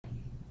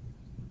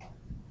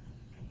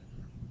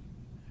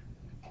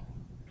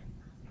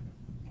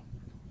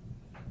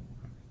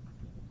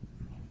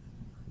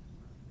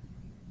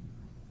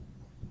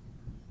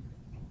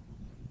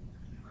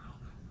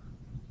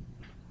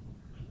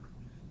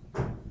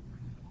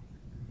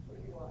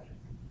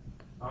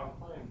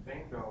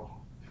thing go?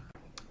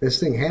 This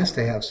thing has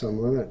to have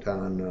some limit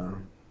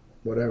on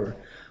whatever.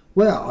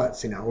 Well, let's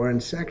see now. We're in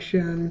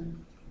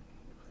section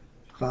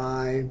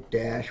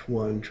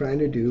 5-1 trying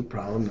to do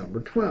problem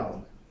number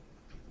 12.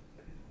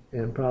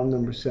 And problem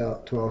number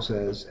 12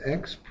 says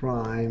x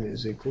prime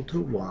is equal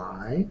to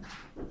y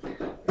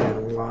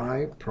and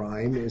y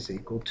prime is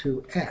equal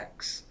to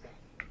x.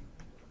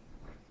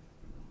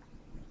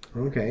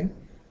 Okay,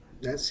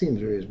 that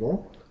seems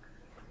reasonable.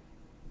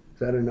 Is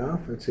that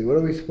enough? Let's see, what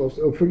are we supposed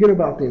to... Oh, forget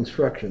about the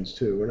instructions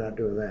too. We're not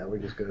doing that. We're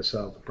just going to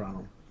solve the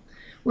problem.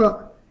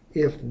 Well,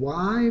 if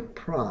y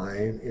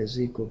prime is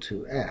equal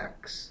to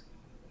x,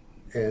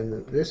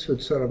 and this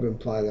would sort of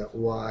imply that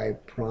y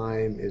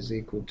prime is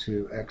equal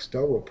to x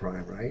double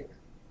prime, right?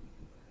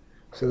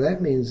 So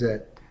that means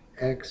that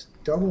x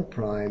double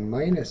prime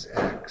minus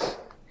x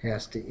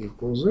has to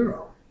equal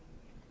 0.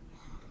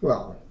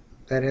 Well,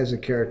 that has a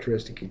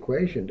characteristic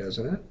equation,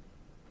 doesn't it?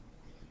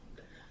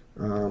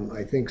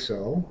 I think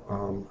so.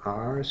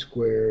 R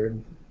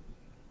squared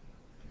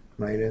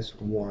minus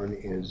 1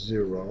 is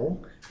 0,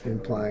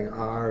 implying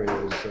R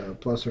is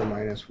plus or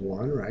minus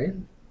 1, right?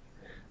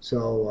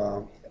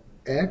 So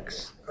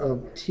x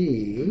of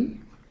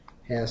t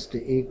has to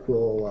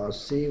equal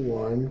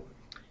c1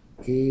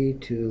 e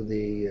to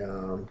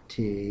the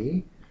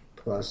t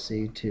plus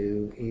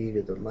c2 e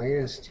to the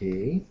minus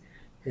t.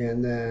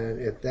 And then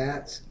if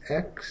that's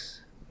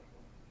x,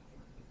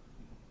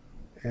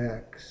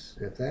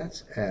 if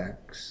that's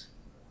x,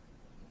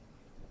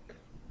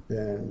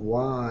 then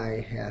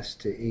y has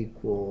to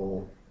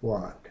equal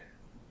what?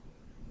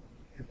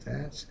 If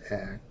that's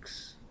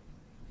x,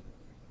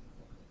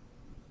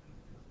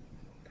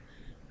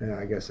 now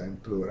I guess I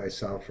blew it. I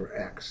solved for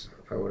x.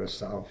 If I would have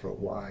solved for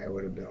y, I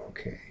would have been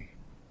okay.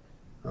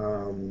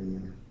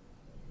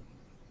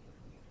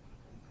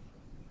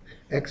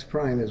 X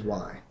prime is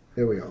y.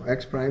 There we go.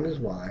 X prime is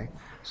y.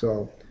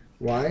 So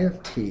y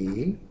of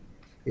t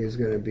is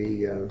going to be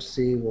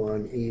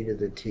c1 e to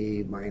the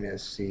t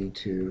minus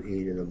c2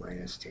 e to the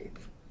minus t.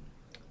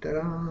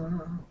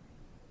 Ta-da!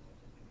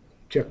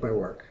 Check my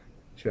work.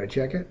 Should I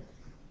check it?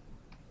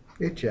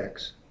 It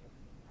checks.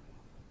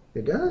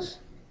 It does?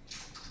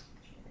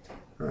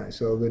 All right,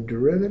 so the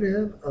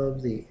derivative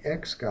of the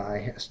x guy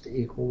has to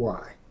equal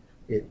y.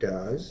 It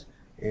does.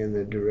 And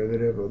the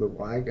derivative of the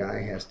y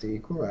guy has to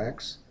equal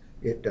x.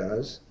 It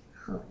does.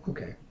 Oh,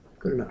 okay,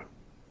 good enough.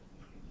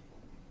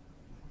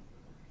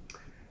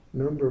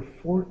 Number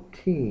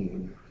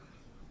 14.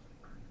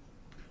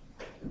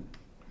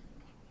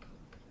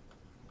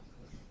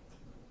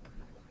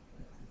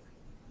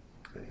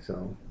 Okay,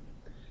 so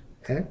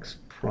x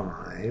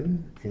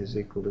prime is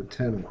equal to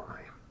 10y.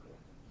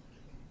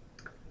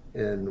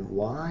 And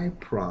y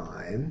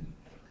prime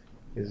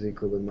is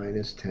equal to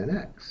minus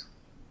 10x.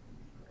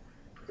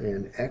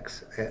 And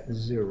x at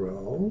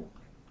 0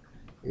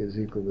 is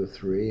equal to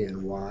 3,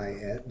 and y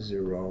at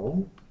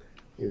 0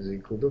 is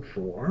equal to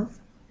 4.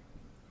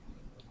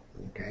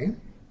 Okay.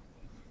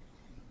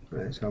 All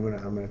right, so I'm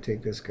gonna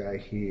take this guy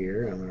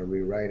here. I'm gonna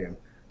rewrite him.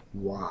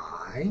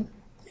 Y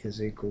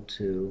is equal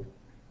to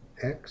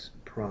x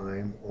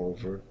prime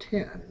over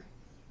 10.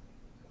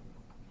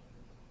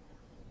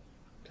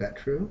 Is that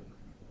true?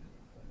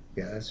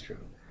 Yeah, that's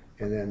true.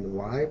 And then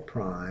y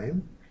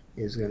prime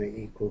is going to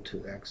equal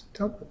to x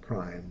double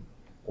prime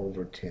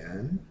over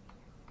 10,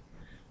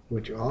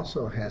 which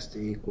also has to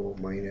equal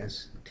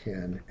minus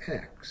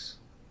 10x.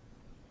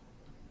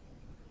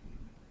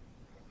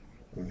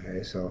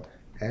 Okay, so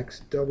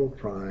x double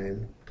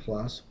prime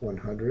plus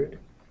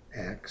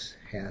 100x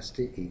has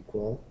to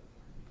equal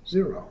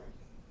 0.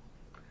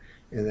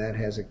 And that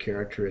has a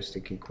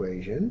characteristic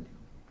equation.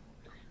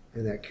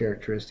 And that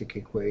characteristic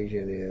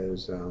equation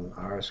is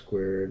r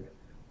squared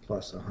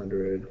plus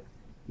 100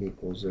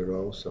 equals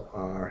 0. So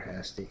r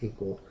has to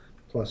equal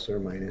plus or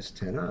minus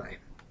 10i.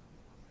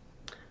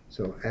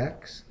 So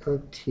x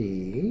of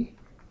t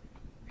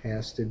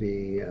has to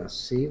be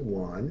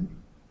c1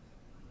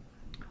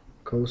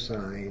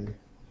 cosine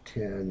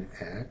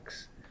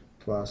 10x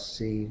plus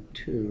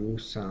c2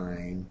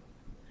 sine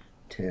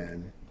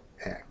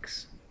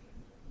 10x.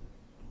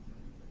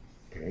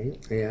 Okay,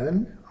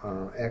 and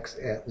x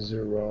at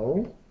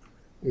 0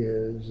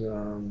 is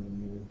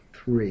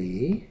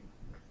 3,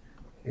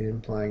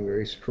 implying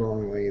very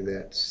strongly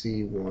that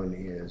c1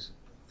 is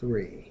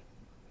 3.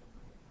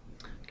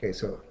 Okay,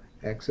 so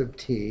x of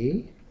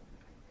t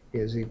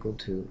is equal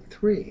to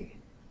 3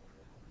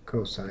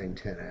 cosine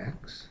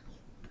 10x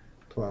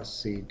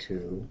plus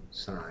c2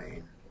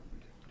 sine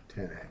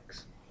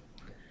 10x.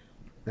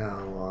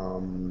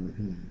 Now,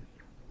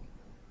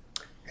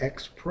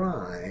 x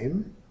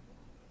prime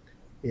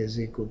is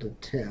equal to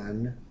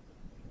 10y.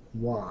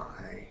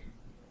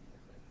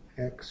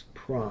 X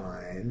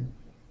prime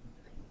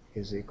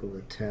is equal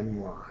to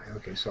 10y.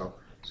 Okay, so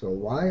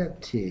y of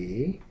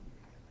t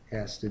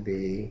has to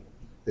be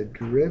the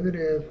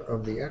derivative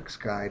of the x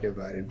guy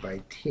divided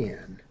by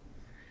 10.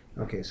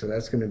 Okay, so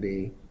that's going to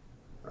be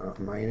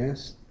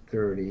minus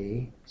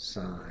 30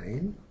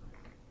 sine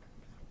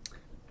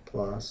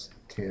plus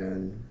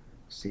 10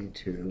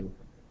 c2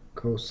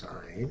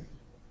 cosine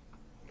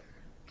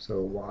So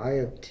y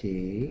of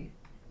t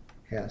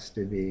has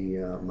to be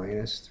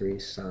minus 3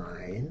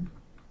 sine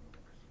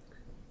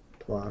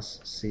plus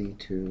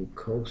c2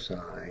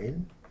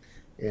 cosine,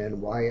 and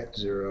y at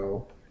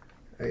 0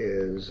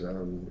 is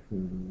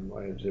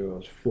y of 0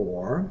 is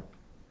 4,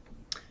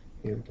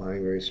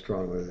 implying very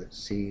strongly that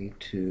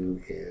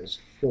c2 is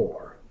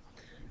 4.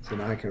 So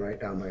now I can write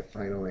down my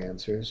final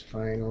answers.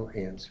 Final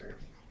answer.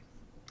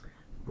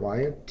 Y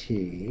of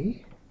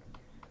t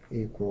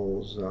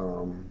equals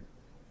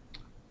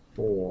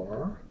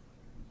 4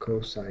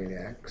 cosine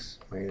x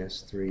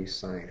minus 3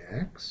 sine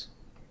x.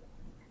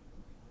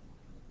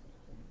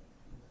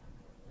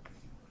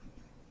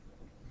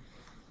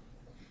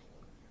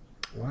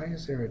 Why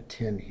is there a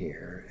 10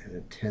 here and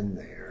a 10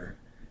 there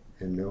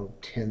and no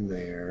 10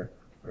 there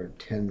or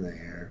 10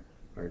 there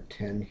or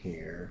 10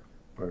 here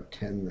or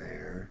 10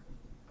 there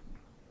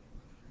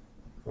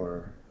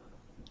or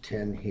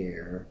 10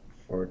 here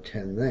or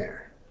 10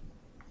 there?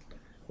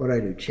 What do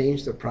I do?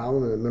 Change the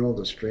problem in the middle of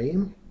the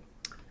stream?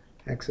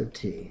 X of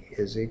t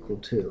is equal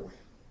to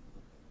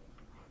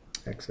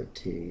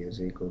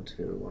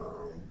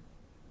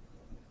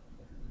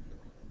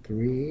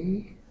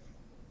 3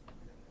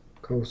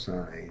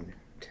 cosine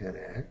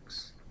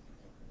 10x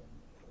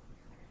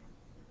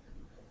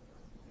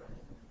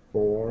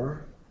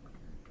 4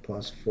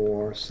 plus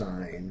 4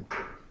 sine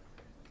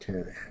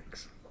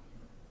 10x.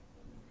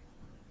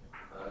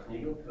 Can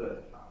you go to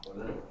the top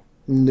of it?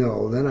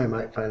 No, then I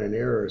might find an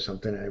error or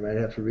something. I might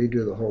have to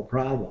redo the whole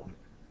problem.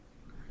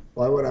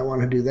 Why would I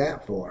want to do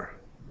that for?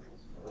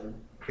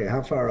 Okay,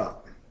 how far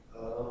up?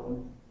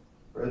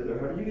 Right there.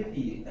 How do you get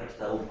the x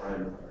double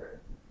prime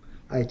part?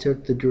 I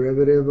took the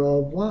derivative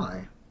of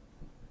y.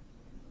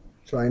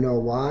 So I know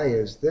y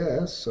is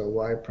this, so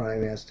y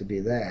prime has to be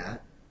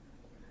that.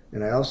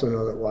 And I also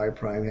know that y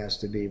prime has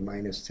to be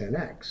minus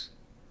 10x.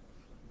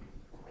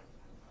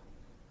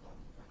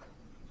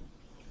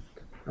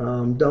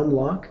 Dumb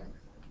luck?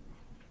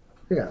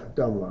 Yeah,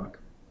 dumb luck.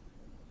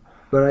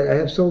 But I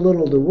have so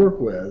little to work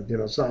with, you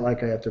know, it's not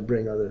like I have to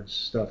bring other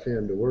stuff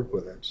in to work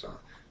with it. So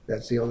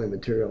that's the only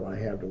material I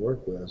have to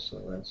work with, so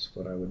that's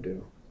what I would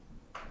do.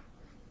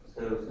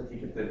 So since you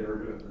took the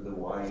derivative of the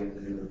y, you have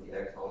to do with the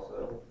x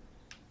also?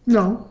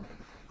 No,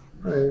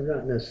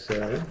 not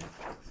necessarily.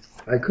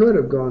 I could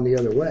have gone the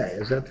other way.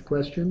 Is that the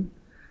question?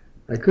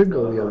 I could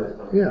go the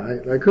other.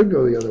 Yeah, I could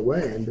go the other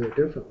way and do it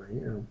differently.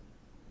 Yeah.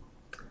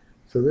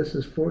 So this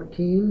is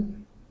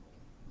 14,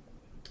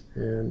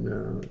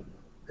 and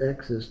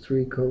x is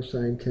 3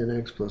 cosine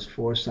 10x plus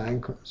 4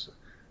 sine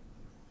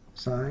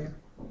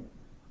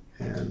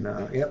and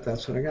yep,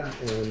 that's what I got.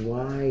 And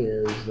y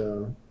is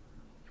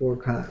 4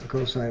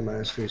 cosine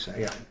minus 3 sine.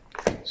 Yeah.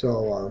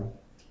 So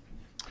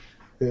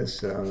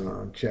this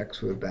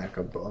checks with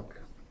backup book.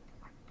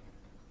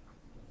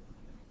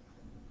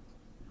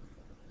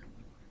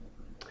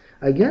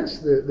 I guess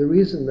the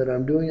reason that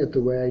I'm doing it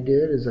the way I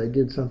did is I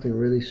did something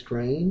really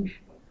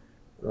strange.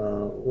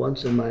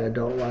 Once in my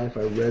adult life,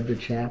 I read the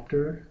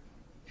chapter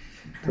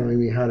telling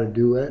me how to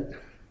do it,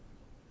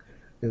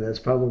 and that's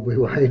probably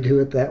why I do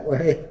it that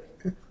way.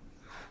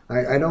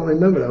 I don't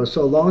remember. That was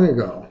so long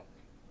ago.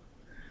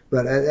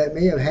 But that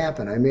may have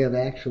happened. I may have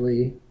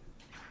actually,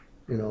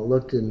 you know,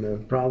 looked in the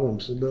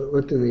problems,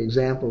 looked in the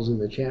examples in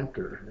the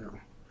chapter. You know.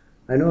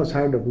 I know it's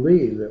hard to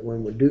believe that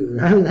one would do.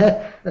 I mean,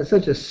 that's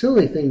such a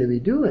silly thing to be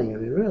doing. I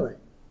mean, really.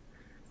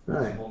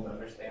 Right. Possible to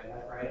understand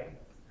that writing?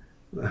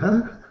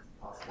 Huh?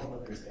 Possible to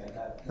understand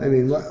that? I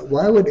mean,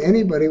 why would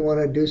anybody want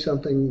to do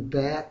something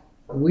that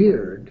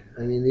weird?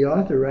 I mean, the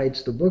author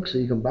writes the book so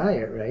you can buy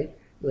it, right?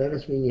 Well, that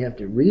doesn't mean you have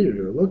to read it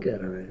or look at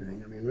it or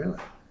anything. I mean, really.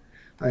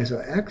 All right, so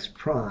x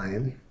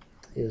prime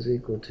is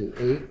equal to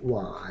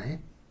 8y,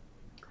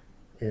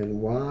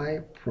 and y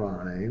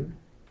prime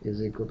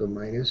is equal to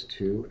minus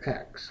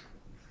 2x.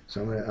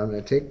 So I'm going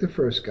to take the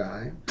first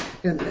guy,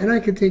 and I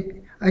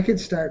could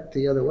start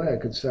the other way. I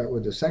could start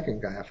with the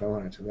second guy if I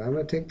wanted to, but I'm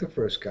going to take the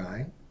first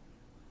guy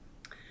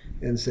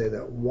and say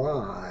that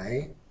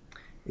y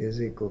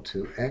is equal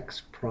to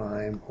x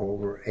prime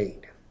over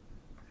 8.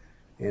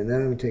 And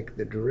then I'm going to take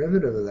the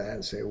derivative of that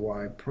and say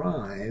y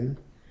prime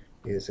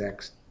is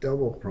x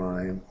double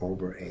prime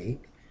over 8.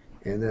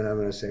 And then I'm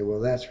going to say,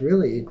 well, that's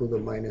really equal to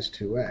minus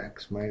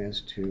 2x,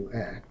 minus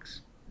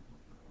 2x.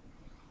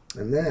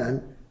 And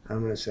then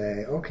I'm going to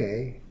say,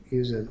 okay,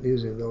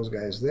 using those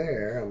guys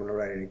there, I'm going to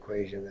write an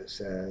equation that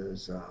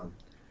says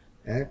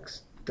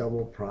x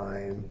double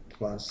prime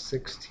plus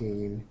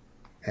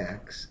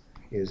 16x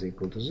is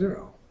equal to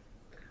 0.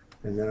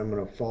 And then I'm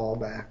going to fall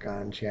back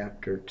on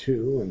chapter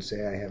 2 and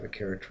say I have a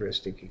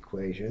characteristic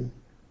equation.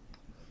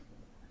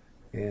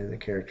 And the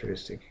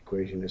characteristic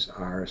equation is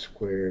r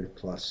squared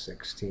plus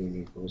 16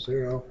 equals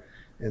 0.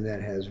 And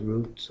that has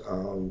roots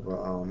of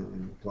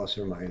plus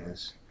or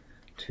minus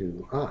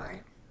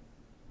 2i.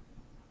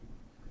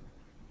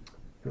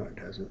 No, it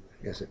doesn't.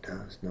 Yes, it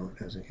does. No, it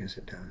doesn't. Yes,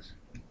 it does.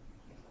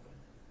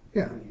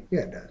 Yeah,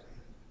 it does.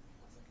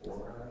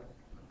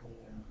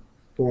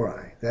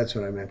 4i. That's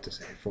what I meant to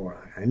say,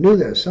 4i. I knew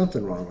there was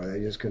something wrong with it. I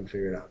just couldn't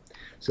figure it out.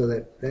 So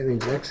that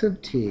means x of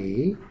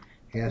t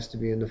has to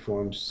be in the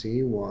form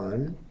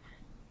C1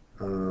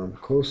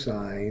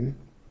 cosine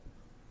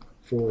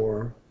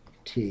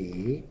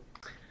 4t,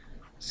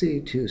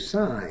 C2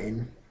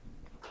 sine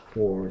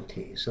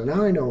 4t. So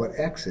now I know what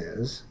x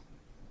is,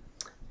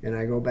 and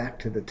I go back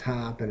to the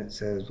top and it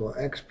says, well,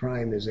 x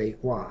prime is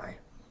 8y.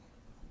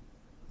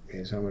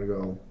 Okay, so I'm going to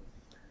go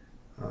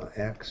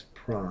x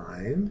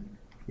prime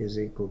is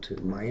equal to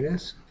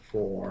minus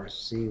 4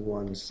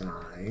 C1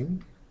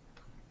 sine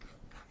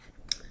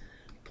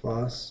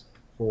plus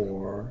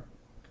 4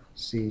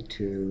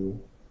 C2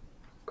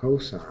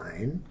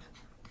 cosine,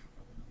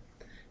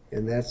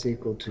 and that's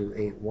equal to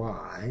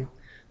 8y.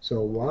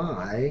 So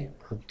y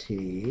of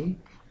t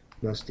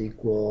must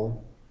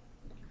equal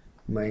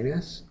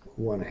minus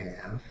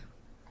 1/2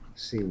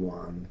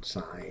 C1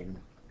 sine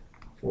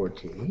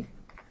 4t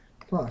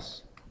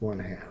plus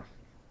 1/2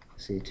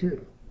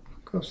 C2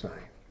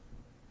 cosine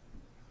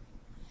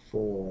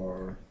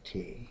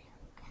 4t.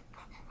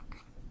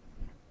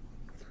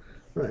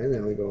 All right, and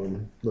then we go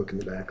and look in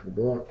the back of the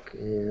book,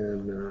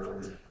 and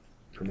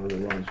I'm on the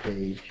wrong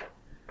page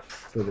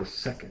for the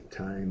second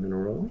time in a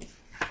row.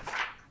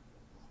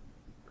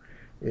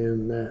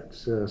 And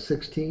that's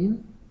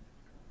 16.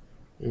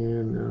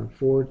 And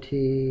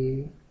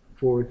 4t,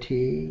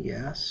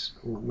 yes,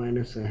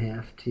 minus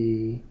 1/2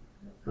 t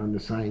on the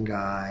sine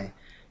guy,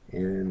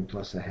 and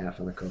plus 1/2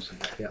 on the cosine.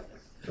 Yep.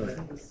 Go ahead.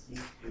 Doesn't the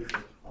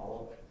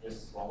C2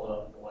 just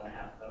swallow up the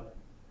 1/2 though?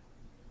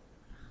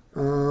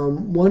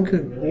 One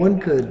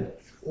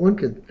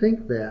could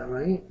think that,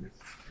 right?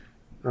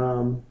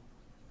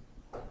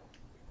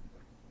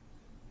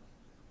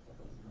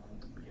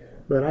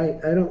 But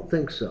I don't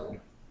think so.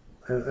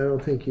 I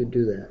don't think you'd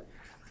do that.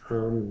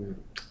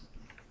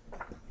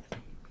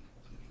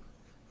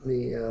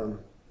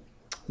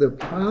 The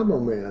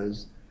problem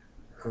is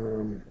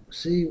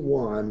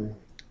C1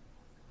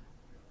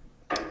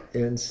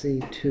 and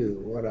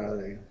C2. What are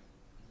they?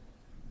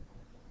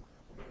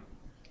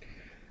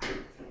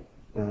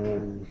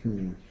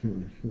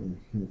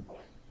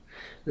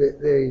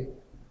 They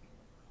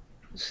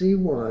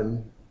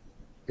C1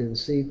 and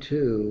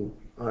C2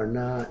 are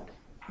not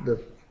the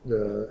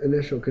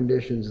initial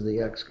conditions of the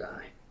X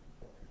guy.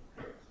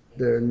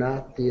 They're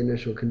not the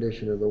initial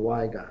condition of the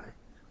Y guy.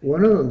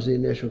 One of them's the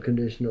initial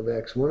condition of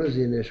X, one is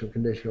the initial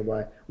condition of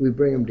Y. We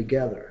bring them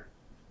together.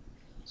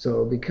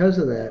 So because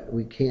of that,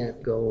 we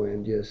can't go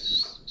and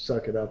just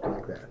suck it up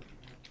like that.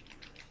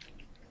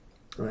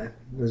 All right.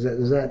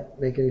 Does that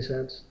make any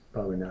sense?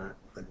 Probably not,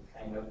 but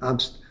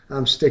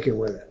I'm sticking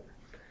with it.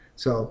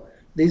 So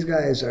these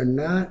guys are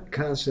not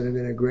constant of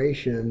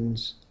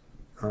integrations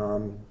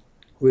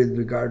with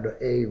regard to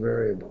a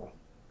variable.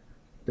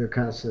 They're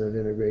constant of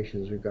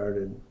integrations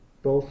regarding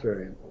both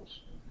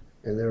variables,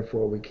 and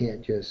therefore we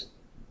can't just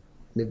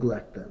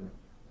neglect them.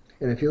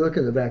 And if you look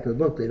in the back of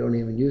the book, they don't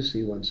even use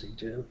C1,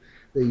 C2.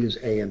 They use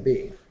A and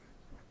B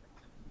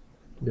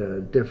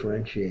to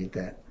differentiate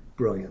that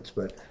brilliance.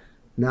 But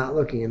not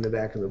looking in the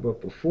back of the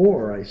book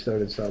before I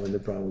started solving the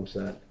problem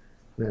set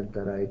meant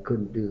that I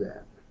couldn't do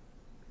that.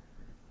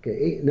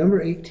 Okay, number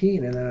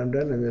 18, and then I'm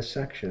done in this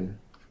section.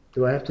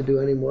 Do I have to do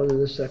any more than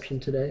this section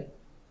today?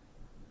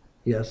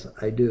 Yes,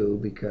 I do,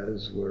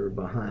 because we're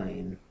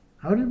behind.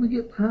 How did we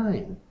get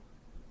behind?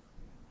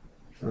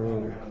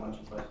 Andrew had a bunch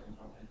of questions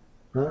on it.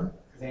 Huh?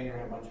 Because Andrew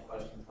had a bunch of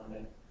questions on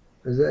it.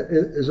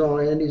 Is all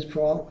Andy's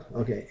fault?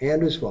 Okay,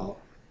 Andrew's fault.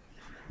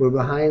 We're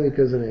behind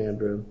because of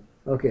Andrew.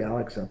 Okay, I'll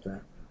accept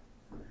that.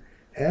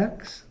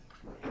 X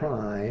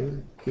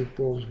prime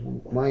equals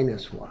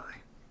minus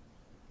y.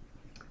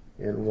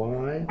 And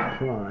y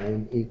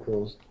prime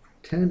equals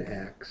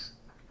 10x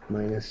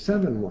minus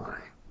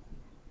 7y.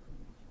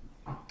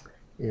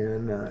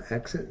 And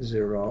x at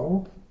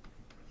 0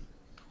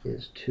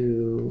 is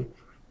 2,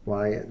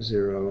 y at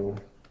 0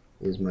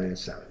 is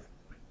minus 7.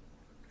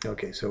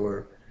 Okay,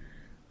 so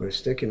we're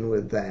sticking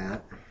with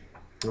that.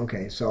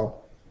 Okay,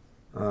 so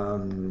what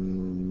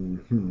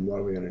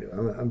are we going to do?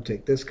 I'm going to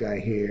take this guy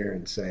here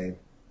and say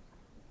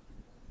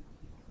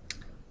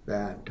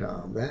that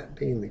that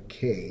being the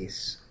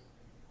case,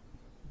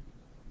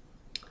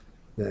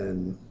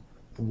 then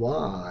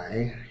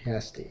y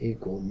has to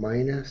equal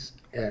minus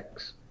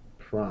x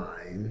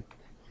prime,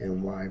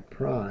 and y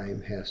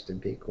prime has to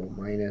be equal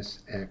minus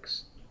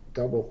x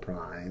double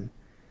prime,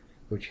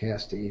 which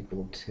has to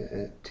equal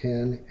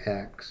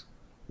 10x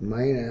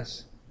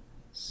minus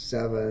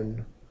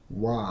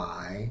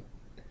 7y,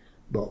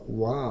 but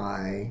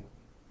y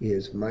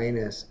is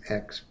minus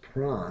x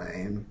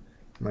prime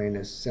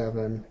minus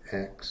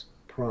 7x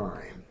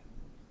prime.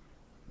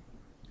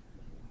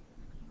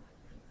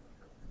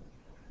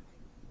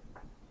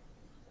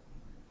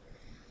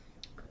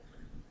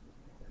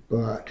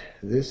 But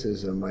this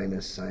is a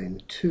minus sign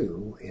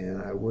 2,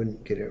 and I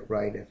wouldn't get it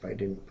right if I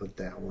didn't put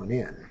that one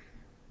in.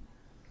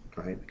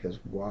 Right? Because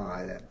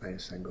y, that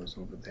minus sign goes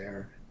over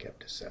there,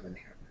 kept a 7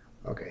 here.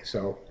 Okay,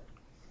 so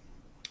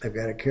I've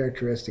got a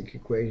characteristic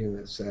equation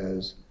that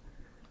says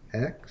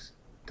x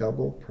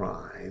double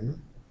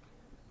prime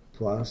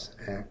plus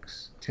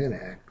x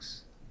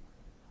 10x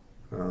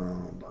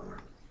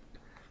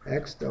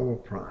x double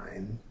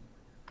prime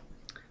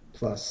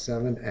plus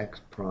 7x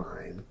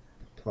prime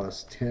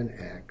plus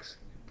 10x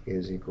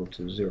is equal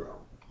to 0.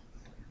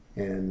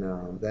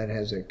 And that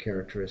has a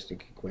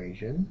characteristic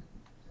equation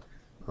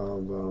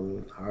of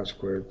r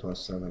squared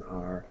plus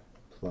 7r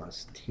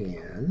plus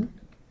 10,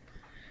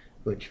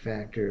 which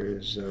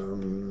factors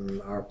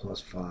r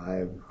plus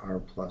 5, r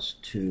plus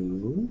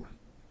 2,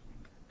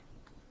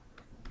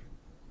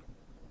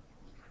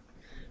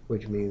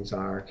 which means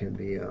r can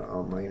be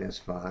a minus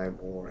 5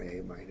 or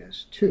a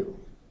minus 2.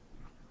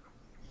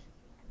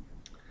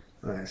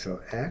 All right,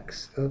 so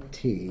x of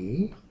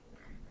t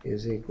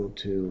is equal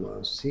to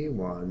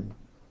c1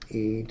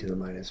 e to the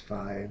minus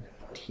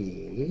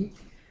 5t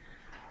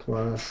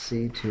plus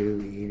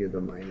c2 e to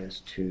the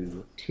minus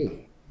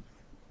 2t.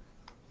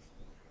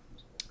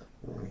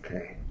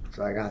 Okay,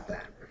 so I got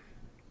that.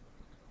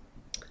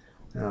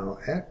 Now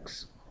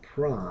x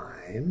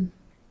prime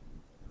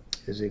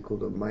is equal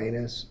to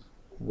minus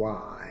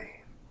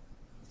y.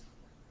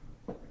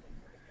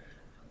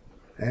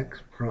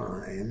 X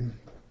prime,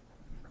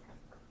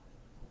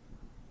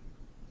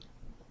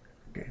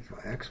 okay, so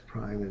x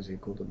prime is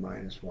equal to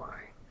minus y.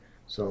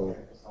 So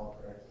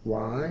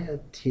y of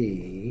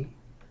t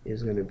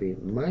is going to be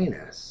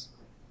minus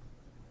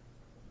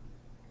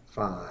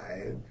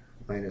 5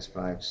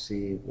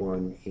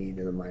 c1 e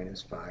to the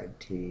minus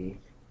 5t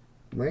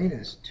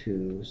minus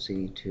 2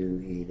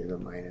 c2 e to the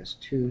minus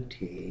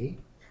 2t.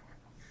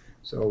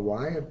 So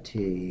y of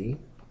t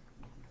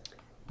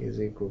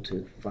is equal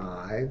to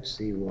 5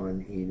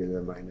 c1 e to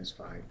the minus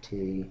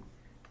 5t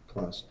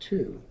plus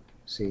 2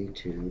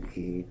 c2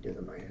 e to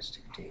the minus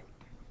 2t.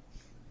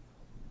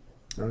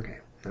 Okay,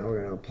 now we're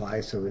going to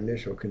apply some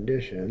initial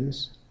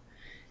conditions.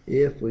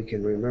 If we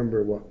can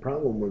remember what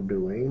problem we're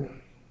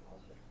doing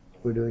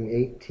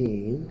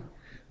 18.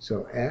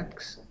 So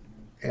x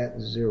at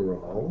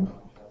 0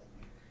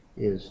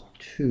 is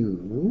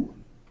 2,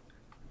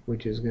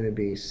 which is going to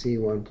be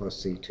c1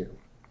 plus c2.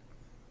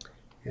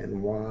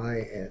 And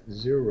y at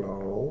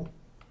 0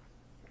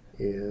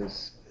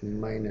 is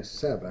minus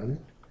 7,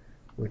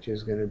 which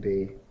is going to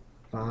be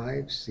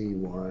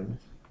 5c1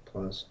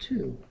 plus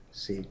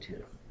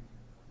 2c2.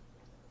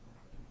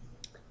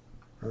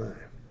 All right,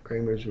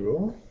 Kramer's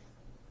rule,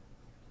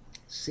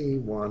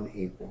 c1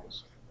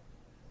 equals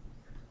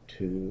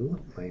 2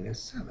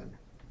 minus 7,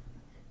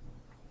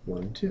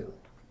 1, 2.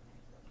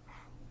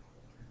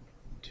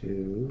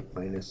 2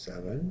 minus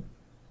 7,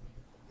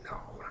 no,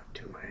 not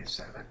 2 minus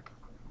 7.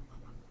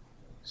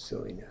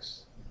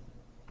 Silliness.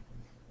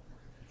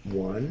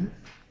 1,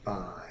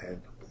 5,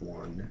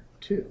 1,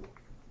 2.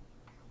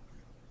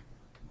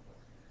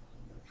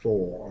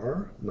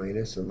 4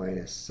 minus a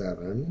minus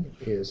 7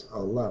 is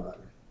 11.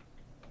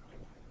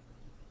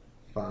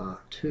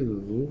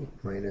 2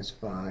 minus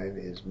 5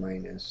 is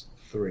minus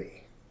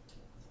 3.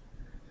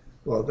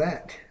 Well,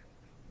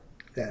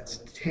 that's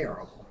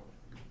terrible.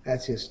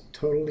 That's just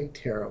totally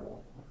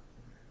terrible.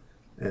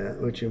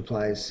 Which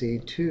implies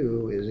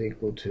C2 is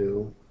equal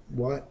to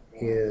what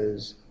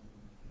is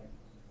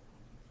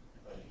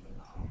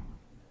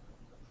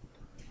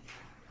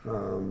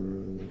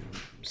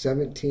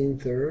 17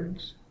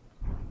 thirds.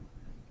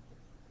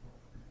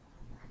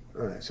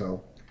 All right,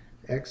 so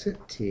x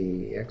of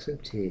t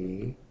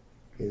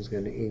is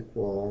going to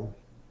equal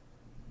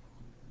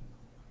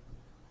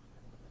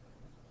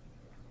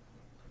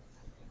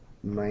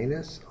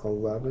minus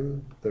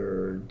 11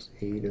 thirds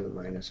e to the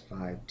minus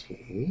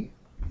 5t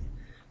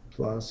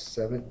plus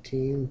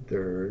 17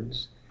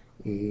 thirds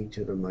e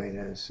to the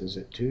minus, is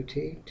it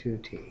 2t?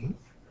 2t.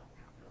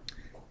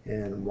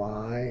 And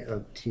y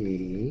of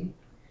t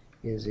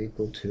is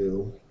equal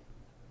to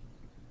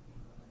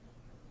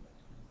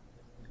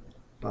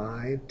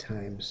 5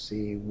 times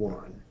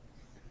c1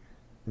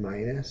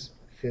 minus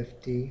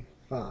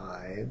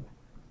 55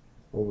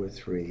 over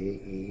 3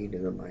 e to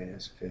the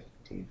minus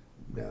 5t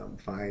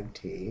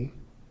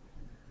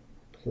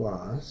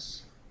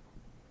plus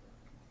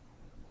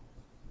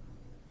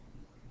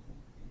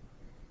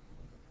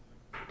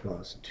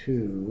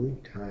 2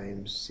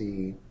 times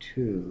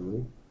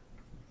c2,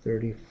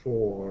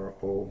 34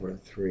 over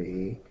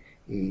 3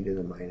 e to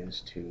the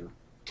minus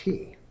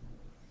 2t.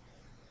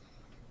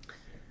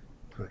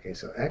 Okay,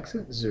 so x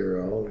at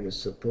 0 is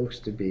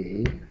supposed to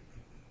be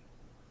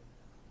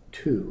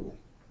 2.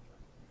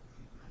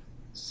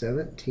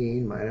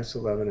 17 minus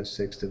 11 is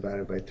 6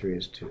 divided by 3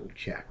 is 2.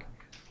 Check.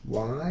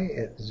 Y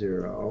at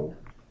 0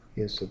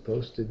 is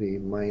supposed to be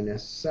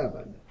minus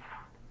 7.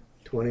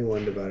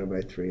 21 divided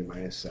by 3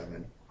 minus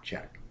 7.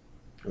 Check.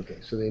 Okay,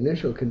 so the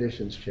initial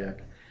conditions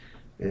check,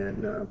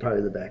 and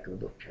probably the back of the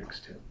book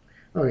checks too.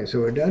 Okay, so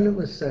we're done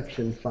with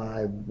section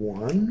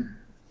 5.1.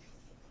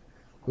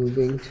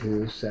 Moving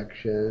to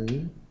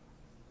section,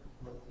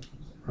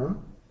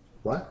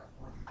 what?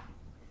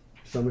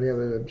 Somebody have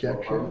an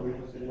objection?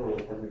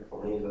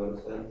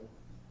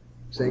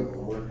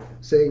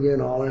 Say again,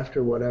 all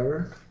after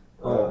whatever?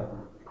 What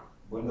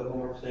did the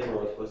homework say, or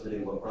was I supposed to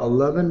do what problem?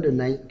 11 to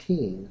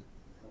 19.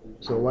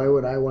 So why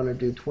would I want to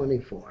do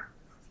 24?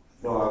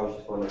 No, I was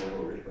just wondering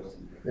what we're supposed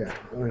to do. Yeah,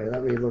 okay,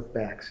 let me look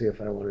back, see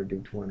if I want to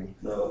do 20.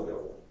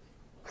 No.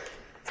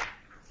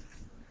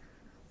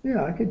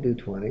 Yeah, I could do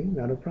 20,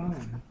 not a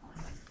problem.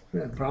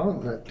 Yeah,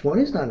 problem,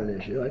 20 is not an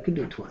issue, I could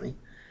do 20.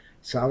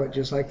 Solve it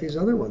just like these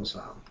other ones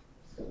solve.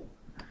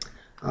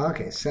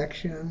 Okay,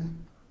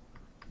 section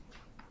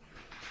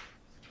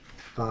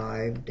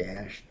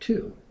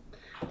 5-2.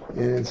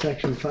 And in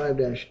section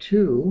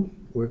 5-2,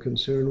 we're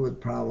concerned with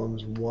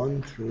problems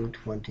 1 through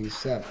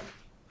 27.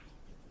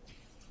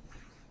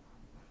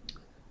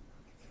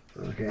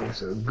 Okay,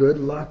 so good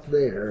luck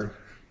there.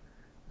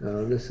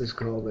 This is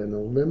called an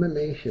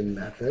elimination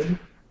method.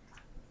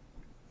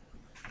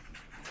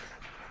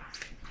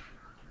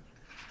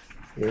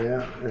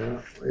 Yeah,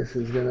 this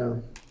is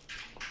gonna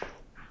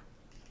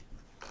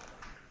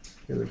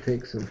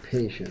take some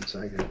patience,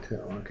 I can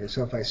tell. Okay,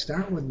 so if I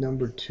start with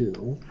number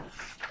 2,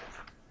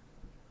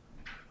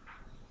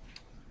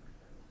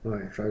 all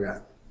right, so I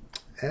got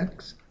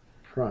x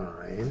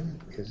prime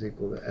is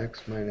equal to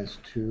x minus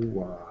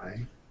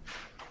 2y,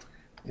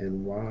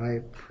 and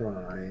y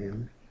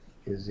prime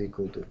is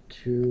equal to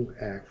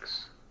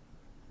 2x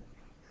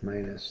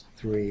minus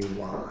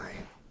 3y.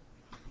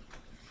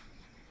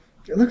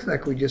 It looks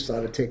like we just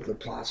ought to take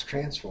Laplace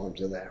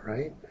transforms of that,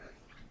 right?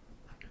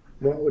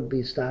 What would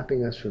be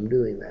stopping us from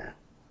doing that?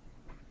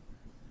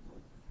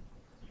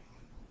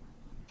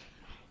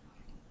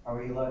 Are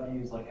we allowed to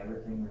use like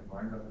everything we've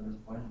learned up to this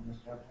point in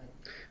this chapter?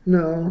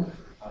 No,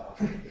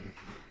 Uh-oh.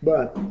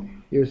 but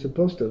you're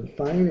supposed to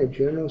find a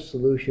general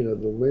solution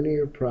of the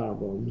linear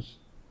problems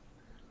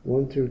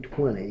 1 through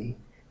 20.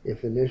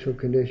 If initial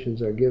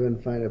conditions are given,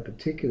 find a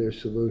particular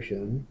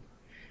solution.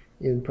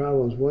 In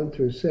problems 1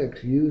 through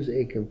 6, use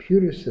a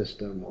computer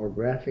system or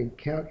graphic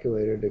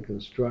calculator to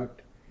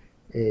construct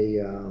a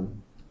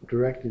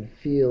directed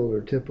field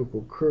or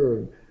typical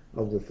curve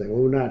of the thing.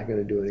 Well, we're not going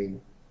to do any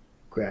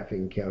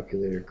graphing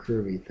calculator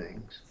curvy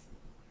things.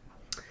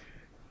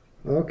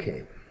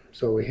 Okay,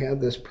 so we have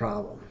this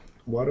problem.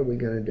 What are we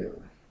going to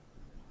do?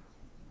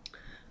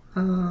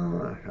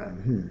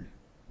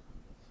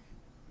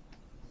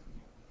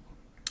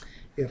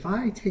 If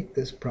I take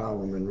this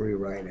problem and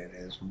rewrite it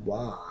as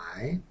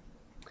y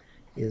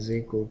is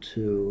equal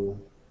to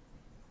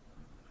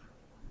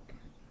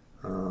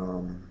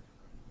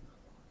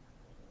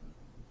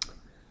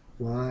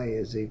y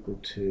is equal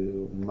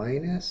to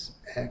minus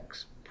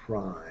x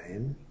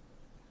prime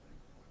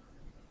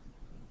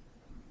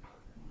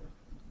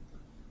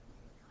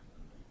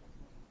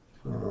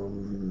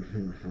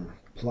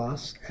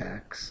plus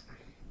x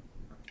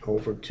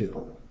over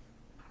 2.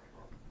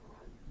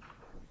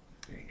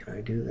 Okay, can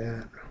I do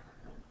that?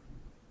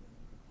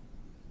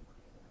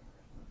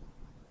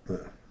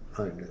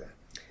 I can do that.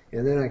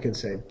 And then I can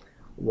say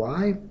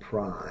y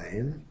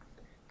prime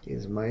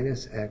is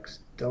minus x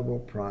double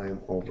prime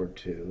over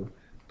 2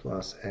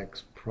 plus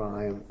x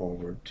prime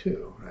over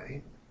 2,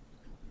 right?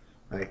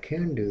 I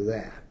can do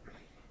that.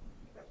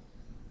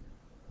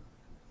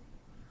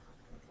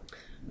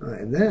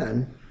 And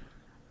then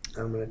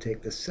I'm going to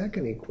take the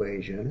second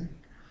equation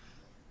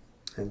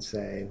and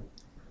say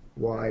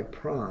y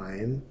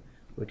prime,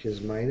 which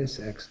is minus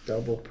x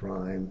double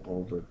prime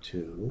over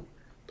 2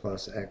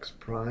 plus x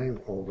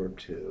prime over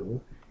 2,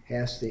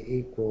 has to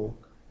equal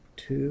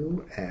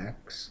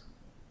 2x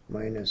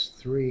minus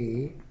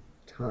 3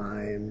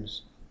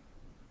 times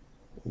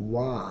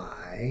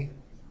y,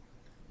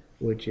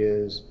 which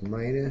is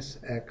minus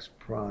x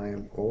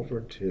prime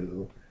over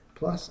 2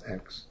 plus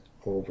x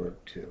over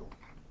 2.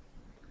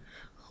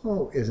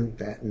 Oh, isn't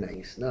that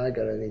nice? Now I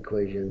got an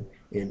equation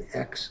in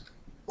x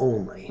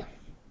only.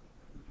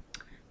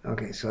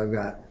 Okay, so I've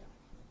got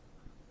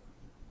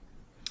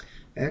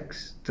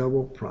x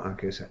double prime,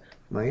 okay, so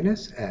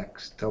minus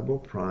x double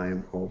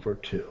prime over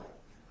 2.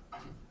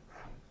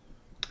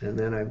 And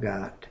then I've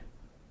got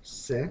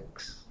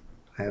 6.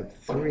 I have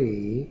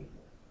 3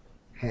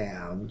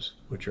 halves,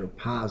 which are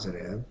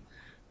positive.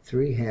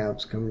 3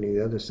 halves coming to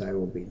the other side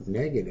will be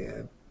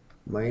negative,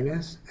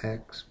 minus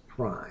x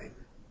prime.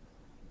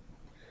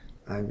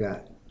 I've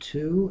got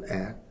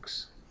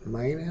 2x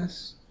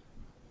minus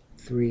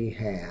 3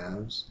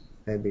 halves.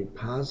 That'd be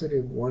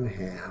positive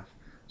 1/2.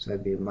 So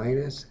that'd be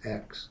minus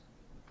x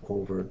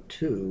over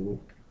 2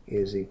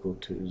 is equal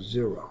to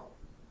 0.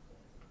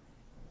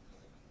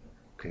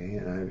 Okay,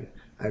 and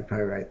I'd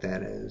probably write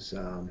that as,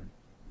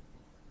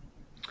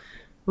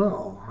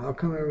 well, how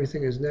come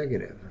everything is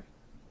negative?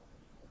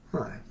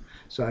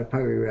 So I'd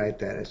probably write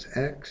that as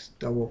x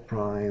double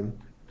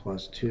prime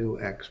plus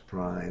 2x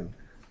prime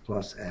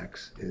plus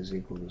x is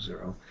equal to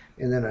 0.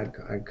 And then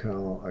I'd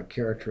call a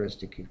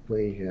characteristic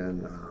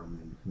equation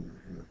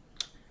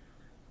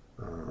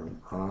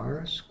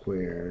r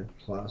squared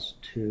plus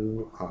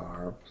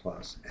 2r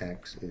plus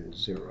x is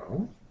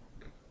 0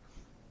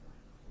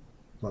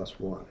 plus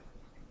 1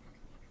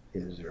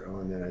 is 0.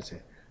 And then I'd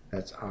say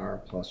that's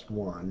r plus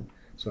 1.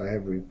 So I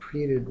have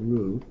repeated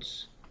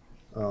roots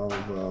of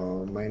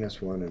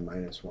minus 1 and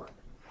minus 1.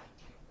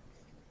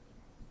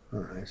 All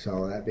right,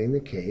 so that being the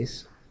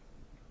case,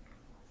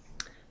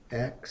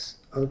 x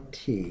of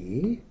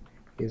t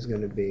is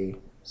going to be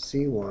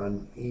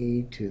c1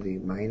 e to the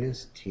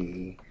minus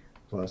t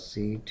plus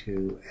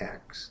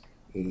c2x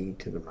e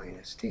to the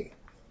minus t.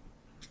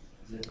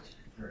 Is it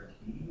for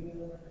T?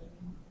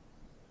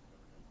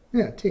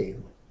 Yeah, t.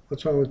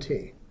 What's wrong with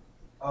t?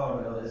 Oh,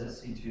 no, is it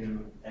C2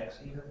 X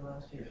E to the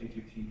minus T or C2 T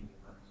to the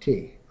minus T?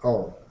 T.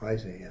 Oh, I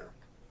see, yeah.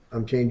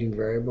 I'm changing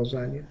variables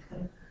on you?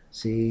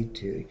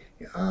 C2.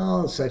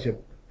 Oh, such a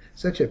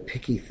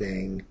picky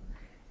thing.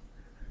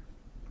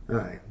 All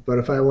right, but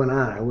if I went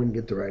on, I wouldn't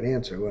get the right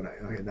answer, would I?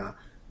 Okay, now,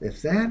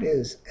 if that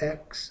is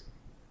x,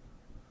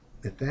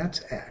 if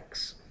that's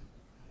x,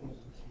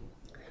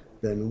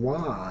 then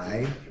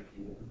y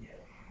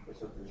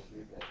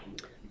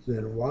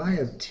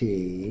of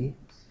t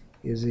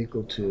is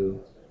equal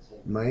to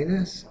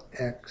minus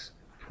x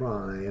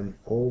prime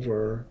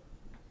over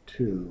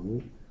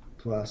 2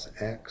 plus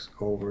x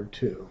over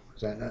 2.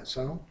 Is that not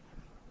so?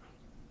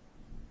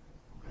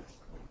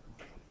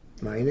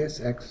 Minus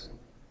x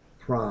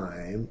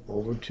prime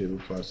over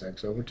 2 plus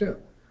x over 2.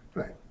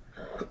 Right.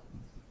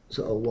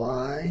 So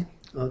y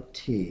of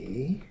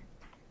t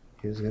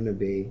is going to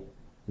be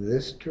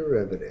this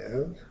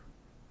derivative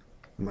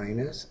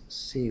minus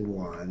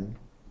c1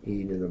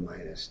 e to the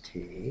minus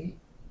t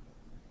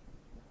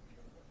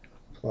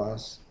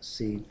plus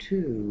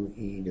c2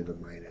 e to the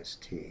minus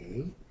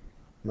t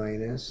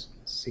minus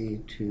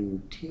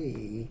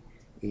c2t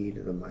e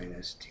to the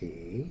minus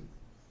t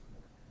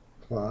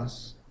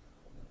plus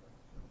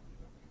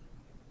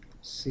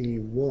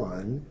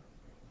c1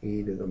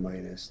 e to the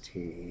minus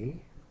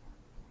t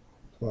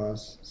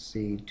plus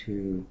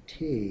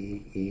c2t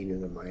e to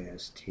the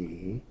minus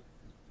t,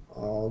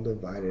 all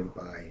divided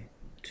by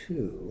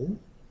 2.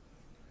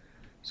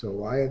 So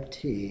y of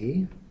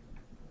t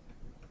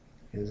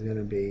is going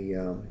to be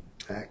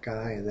that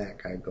guy and that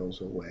guy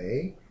goes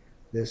away.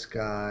 This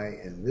guy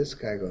and this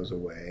guy goes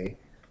away.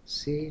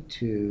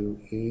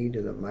 c2 e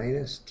to the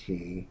minus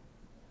t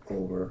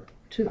over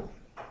 2.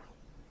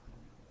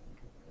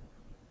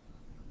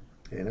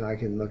 And now I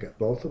can look at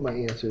both of my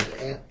answers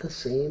at the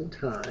same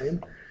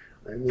time.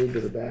 I move to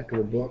the back of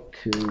the book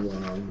to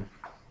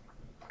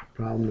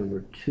problem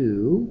number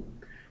 2.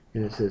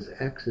 And it says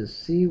x is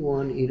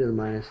c1 e to the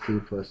minus t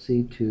plus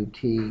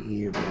c2t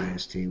e to the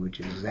minus t, which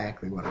is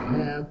exactly what I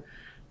have.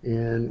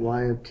 And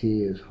y of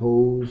t is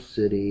Hose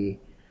City,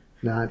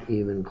 not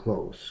even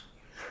close.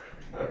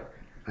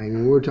 I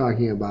mean, we're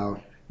talking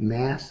about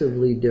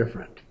massively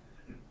different.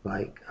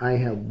 Like, I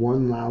have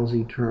one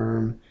lousy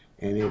term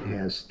and it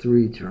has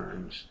 3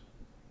 terms.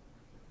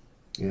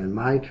 And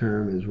my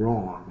term is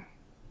wrong.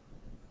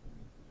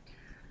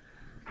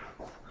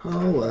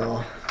 Oh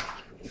well,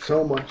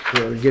 so much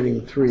for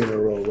getting 3 in a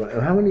row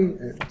right. How many?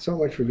 So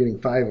much for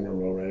getting 5 in a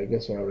row right. I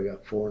guess I already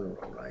got 4 in a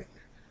row right.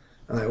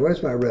 All right,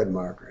 where's my red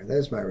marker?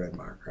 There's my red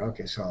marker.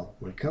 Okay, so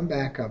we come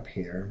back up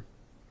here,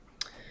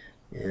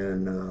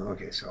 and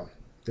okay, so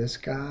this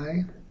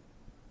guy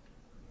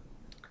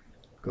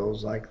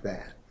goes like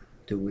that.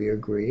 Do we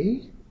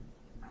agree?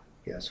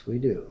 Yes, we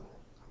do.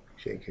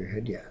 Shake your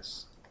head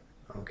yes.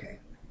 Okay,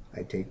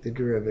 I take the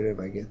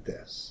derivative, I get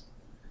this.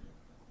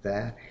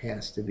 That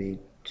has to be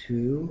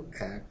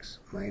 2x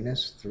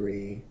minus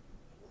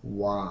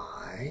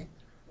 3y.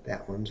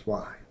 That one's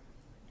y.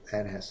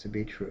 That has to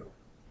be true.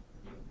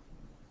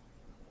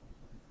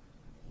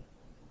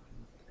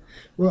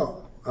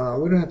 Well,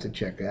 we don't have to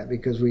check that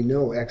because we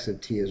know x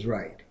of t is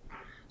right.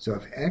 So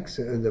if x,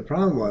 the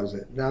problem was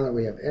that now that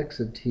we have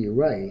x of t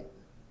right,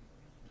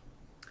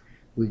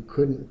 we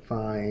couldn't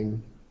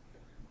find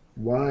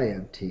y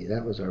of t.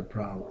 That was our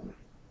problem.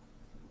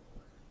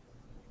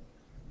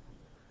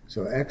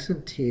 So x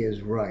of t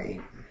is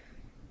right,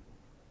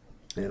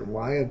 and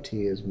y of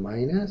t is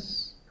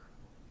minus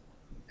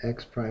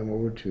x prime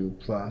over 2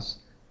 plus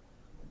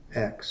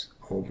x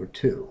over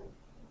 2.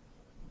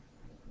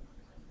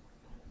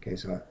 Okay,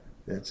 so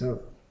that's a,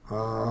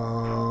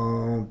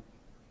 oh,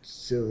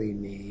 silly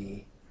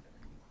me,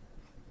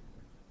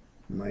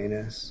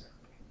 minus,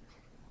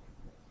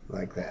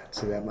 like that.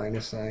 See that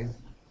minus sign?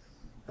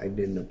 I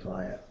didn't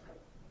apply it.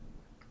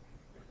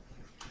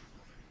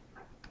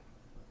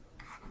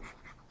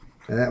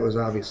 And that was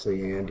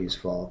obviously Andy's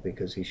fault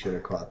because he should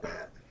have caught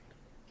that.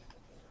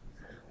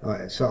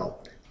 Alright, so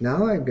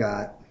now I've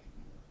got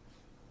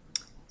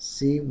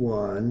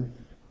C1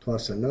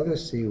 plus another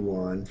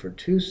C1 for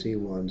 2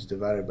 C1s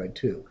divided by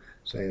 2.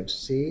 So I have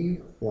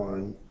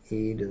C1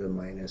 e to the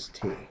minus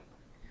t.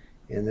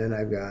 And then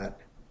I've got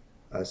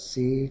a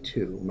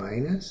C2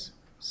 minus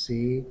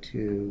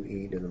C2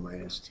 e to the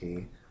minus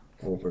t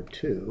over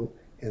 2.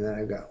 And then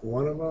I've got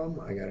one of them,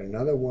 I got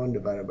another 1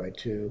 divided by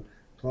 2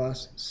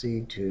 plus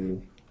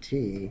C2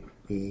 t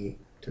e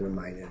to the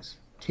minus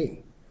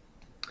t.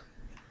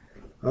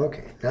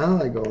 Okay,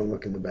 now I go and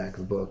look in the back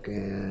of the book,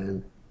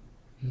 and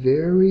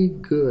very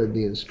good,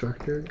 the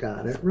instructor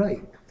got it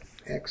right.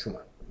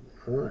 Excellent.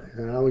 All right,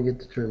 now we get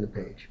to turn the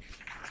page.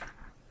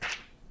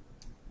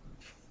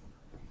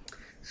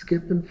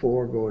 Skipping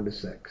 4, going to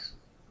 6.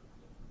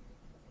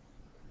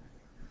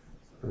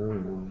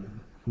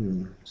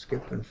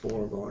 Skipping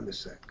 4, going to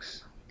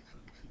 6.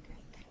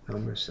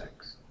 Number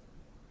 6.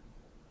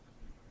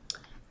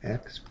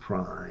 x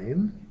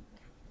prime,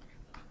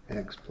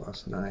 x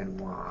plus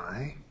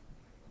 9y,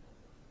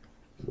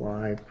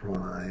 y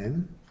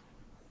prime,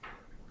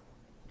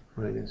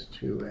 minus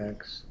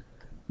 2x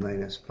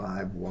minus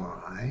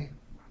 5y,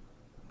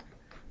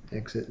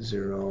 x at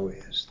 0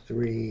 is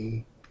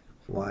 3,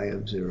 y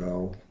of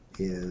 0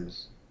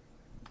 is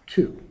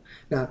 2.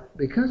 Now,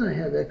 because I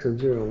have x of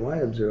 0 and y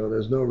of 0,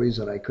 there's no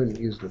reason I couldn't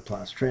use the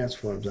Laplace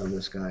transforms on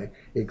this guy,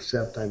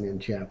 except I'm in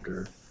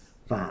chapter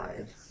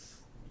 5.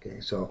 Okay,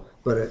 so,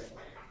 but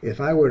if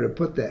I were to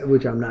put that,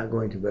 which I'm not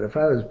going to, but if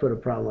I was to put a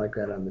problem like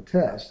that on the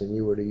test, and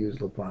you were to use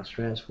Laplace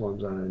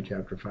transforms on it in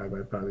chapter 5,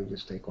 I'd probably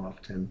just take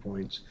off 10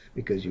 points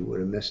because you would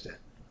have missed it.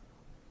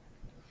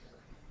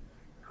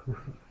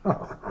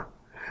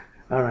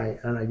 All right,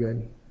 aren't I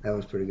good? That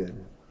was pretty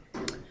good.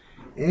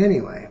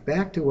 Anyway,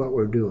 back to what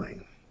we're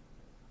doing.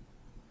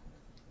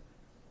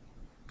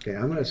 Okay,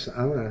 I'm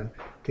gonna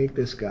take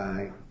this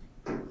guy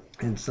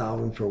and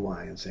solve him for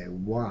y and say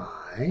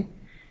y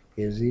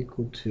is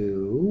equal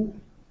to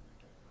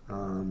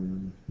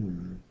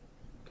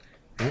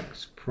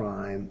x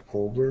prime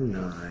over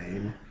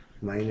 9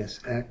 minus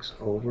x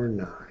over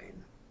 9.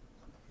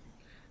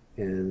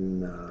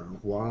 And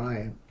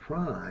y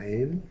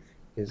prime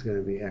is going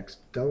to be x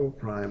double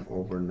prime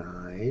over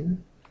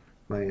 9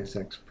 minus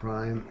x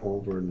prime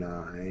over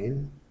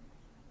 9,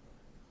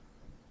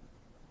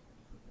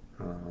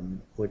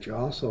 which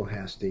also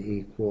has to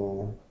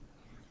equal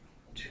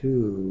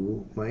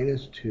 2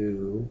 minus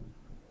 2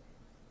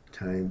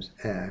 times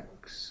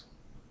x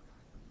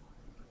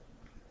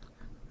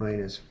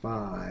minus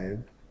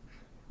 5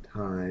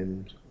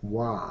 times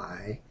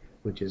y,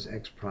 which is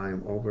x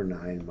prime over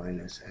 9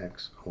 minus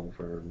x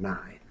over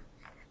 9.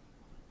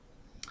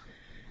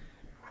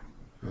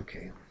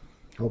 Okay,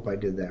 hope I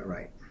did that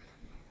right.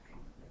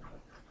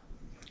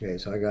 Okay,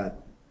 so I got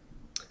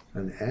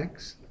an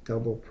x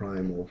double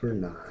prime over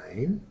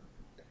 9.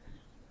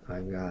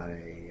 I've got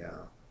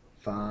a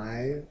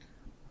 5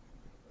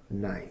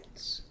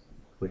 ninths,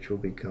 which will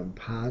become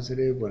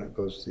positive when it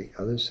goes to the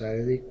other side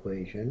of the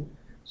equation.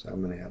 So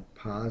I'm going to have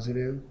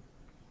positive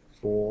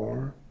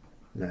 4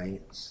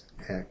 ninths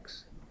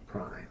x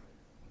prime.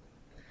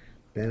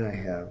 Then I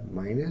have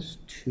minus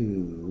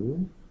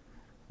 2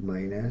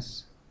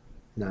 minus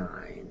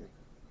 9,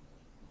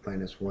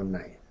 minus 1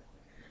 ninth.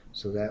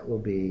 So that will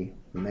be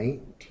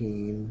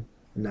 19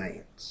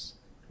 ninths,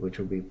 which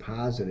will be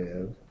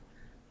positive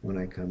when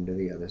I come to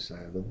the other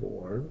side of the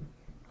board.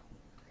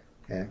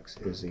 X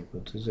is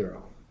equal to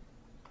 0.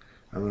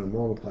 I'm going to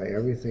multiply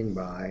everything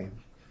by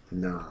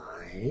 9,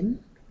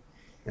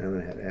 and I'm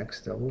going to have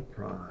x double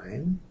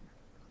prime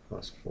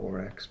plus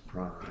 4x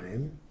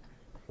prime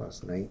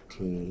plus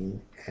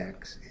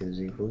 19x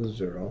is equal to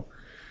 0.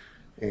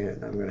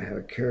 And I'm going to have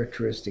a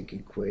characteristic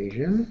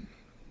equation.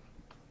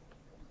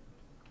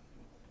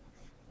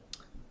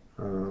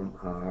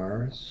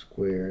 R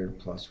squared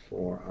plus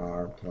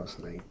 4r plus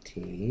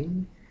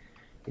 19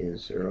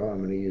 is 0. I'm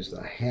going to use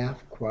the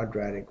half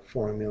quadratic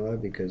formula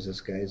because this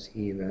guy's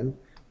even.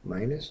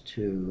 Minus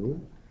 2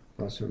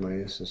 plus or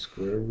minus the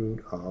square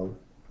root of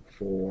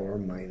 4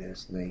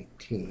 minus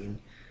 19.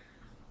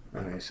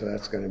 Alright, so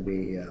that's going to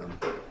be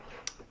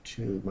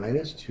 2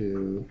 minus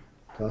 2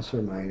 plus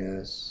or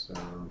minus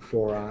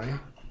 4i.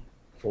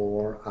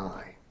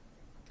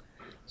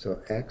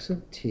 So x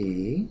of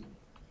t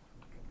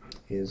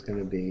is going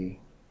to be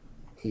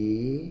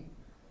e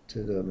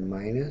to the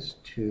minus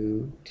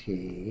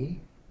 2t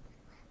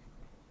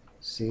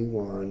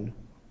c1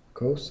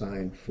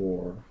 cosine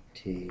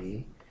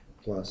 4t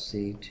plus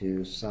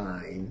c2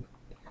 sine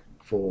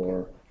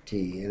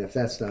 4t. And if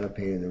that's not a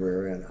pain in the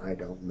rear end, I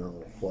don't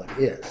know what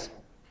is.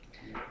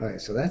 Alright,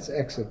 so that's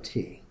x of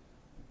t.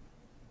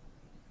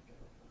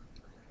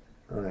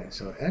 Alright,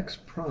 so x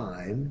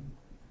prime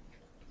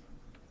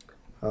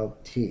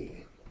of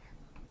t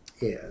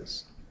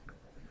is,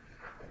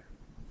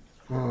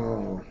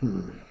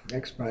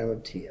 x prime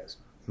of t is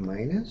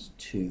minus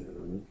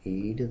 2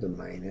 e to the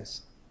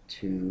minus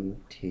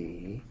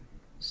 2t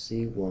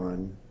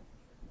c1.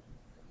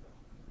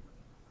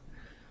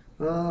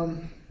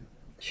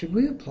 Should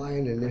we apply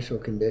an initial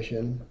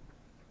condition?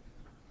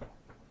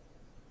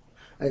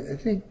 I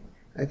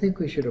think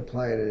we should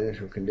apply an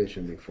initial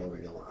condition before we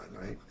go on,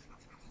 right?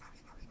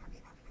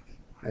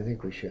 I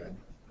think we should.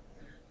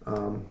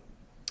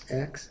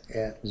 X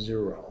at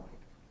 0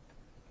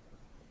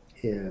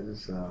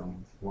 is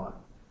what?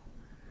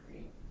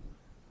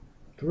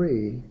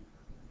 3.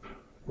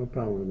 We're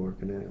probably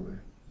working anyway.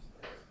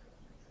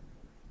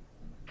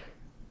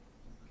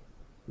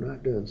 We're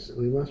not doing,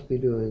 we must be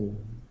doing,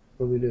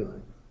 what are we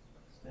doing?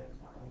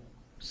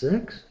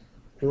 6?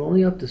 We're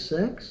only up to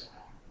 6?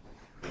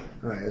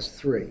 Alright, it's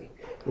 3.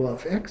 Well,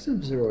 if x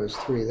of 0 is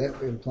 3,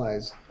 that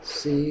implies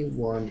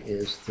c1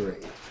 is 3.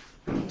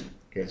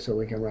 Okay, so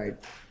we can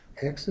write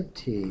x of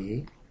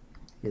t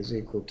is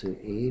equal to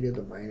e to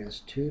the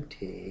minus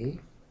 2t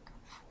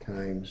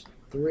times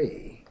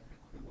 3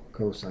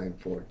 cosine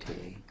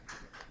 4t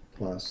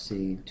plus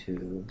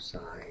c2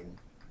 sine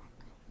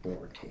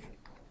 4t.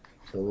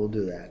 So we'll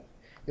do that.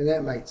 And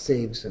that might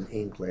save some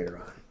ink later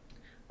on.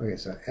 Okay,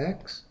 so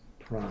x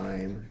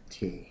prime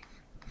t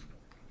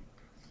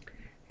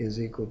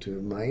is equal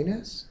to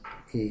minus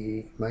 2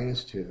 e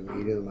to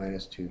the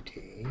minus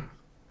 2t,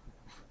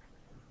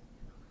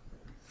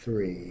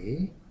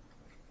 3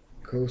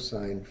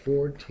 cosine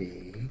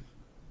 4t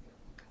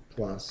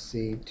plus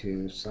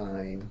c2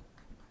 sine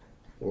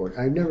 4.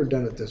 I've never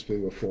done it this way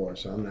before,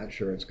 so I'm not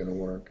sure it's going to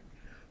work.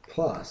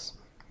 Plus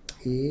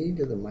e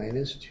to the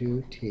minus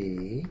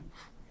 2t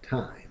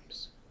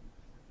times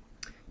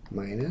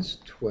minus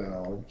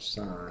 12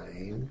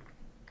 sine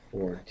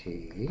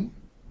 4t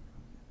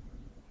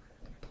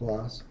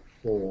plus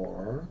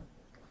 4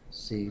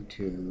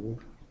 c2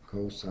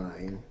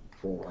 cosine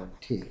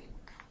 4t. I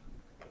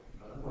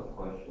have a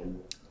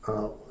question.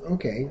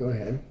 Okay, go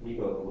ahead. Can you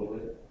go up a little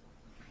bit?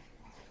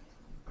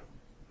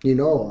 You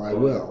know I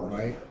will,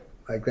 right?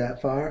 Like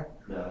that far?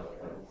 No.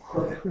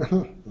 How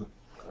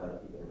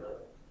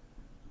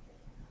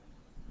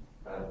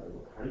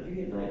did you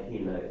get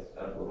 19 nights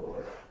up a little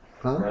bit?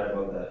 Huh? Right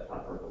above that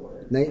top purple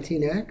line.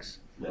 19x?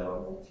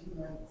 No.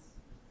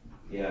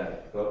 Yeah,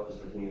 go up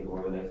just continue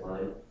to the next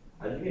line.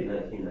 How did you get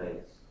 19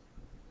 nights?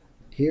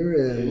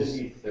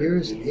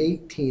 Here's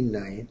 18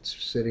 ninths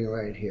sitting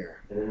right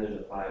here. And then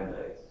there's a 5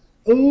 nights.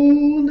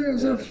 Oh,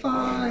 there's a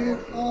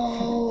 5.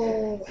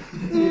 Oh,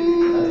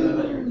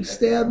 ooh,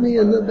 stab me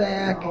in the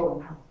back.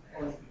 Oh,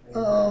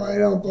 I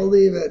don't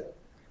believe it.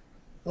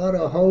 What a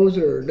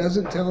hoser.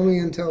 Doesn't tell me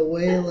until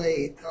way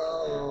late.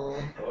 Oh.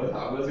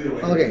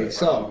 Okay,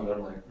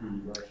 so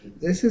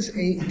this is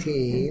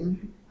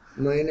 18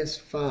 minus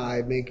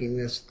 5, making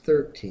this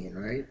 13,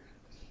 right?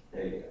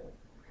 There you go.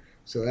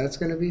 So that's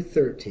going to be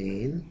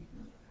 13.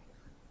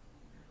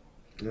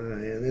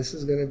 And this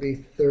is going to be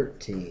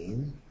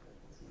 13.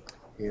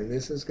 And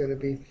this is going to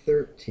be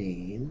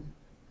 13.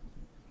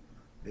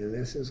 And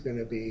this is going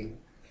to be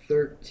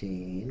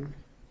 13.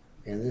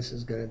 And this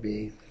is going to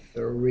be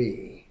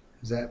 3.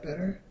 Is that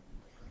better?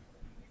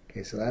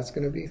 Okay, so that's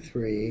going to be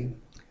 3.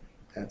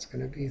 That's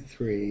going to be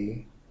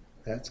 3.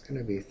 That's going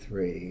to be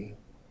 3.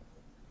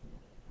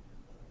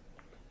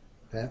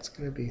 That's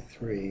going to be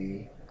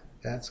 3.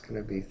 That's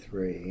going to be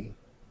 3.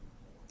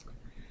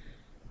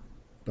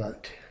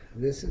 But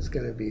this is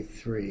going to be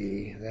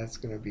 3. That's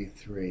going to be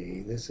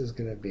 3. This is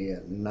going to be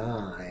a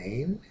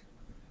 9.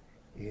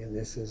 And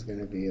this is going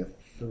to be a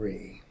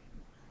 3.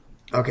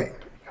 Okay,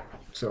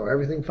 so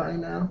everything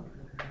fine now?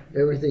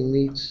 Everything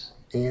meets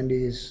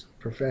Andy's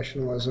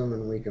professionalism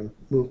and we can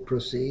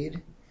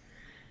proceed?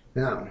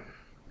 Now,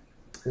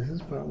 this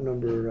is problem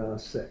number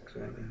 6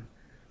 right now.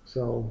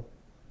 So,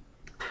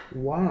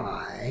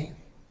 y,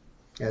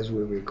 as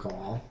we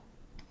recall,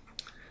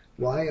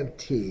 y of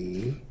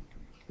t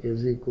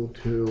is equal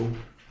to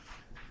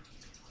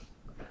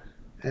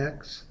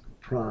x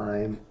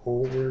prime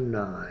over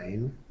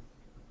 9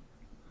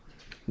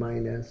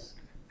 minus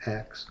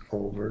x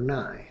over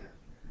 9.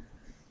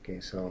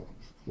 Okay, so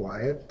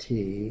y of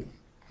t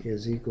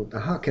is equal to,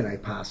 how can I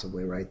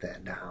possibly write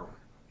that down?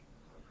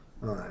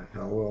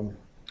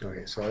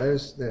 Okay, so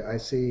I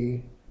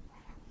see,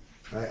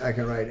 I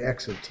can write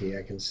x of t,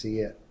 I can see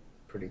it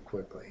pretty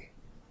quickly.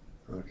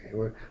 Okay,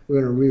 we're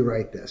going to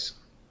rewrite this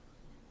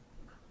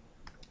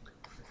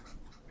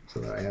so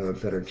that I have a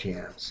better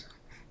chance.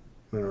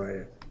 I'm going to write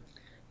it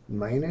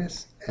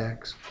minus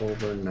x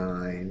over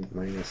 9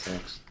 minus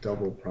x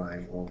double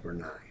prime over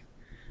 9.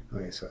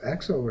 Okay, so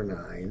x over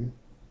 9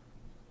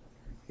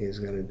 is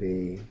going to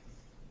be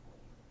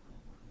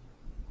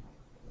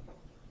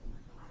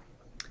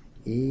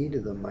e to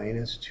the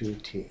minus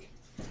 2t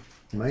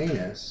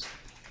minus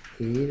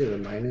e to the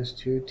minus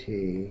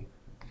 2t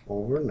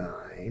over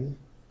 9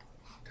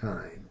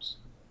 times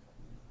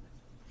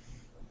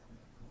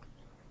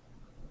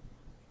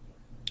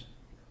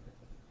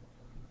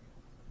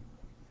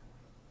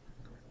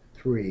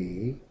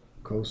 (3)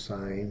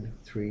 cosine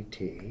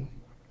 3t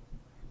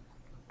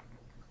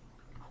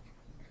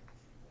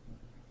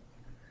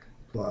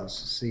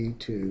plus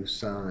c2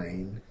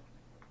 sine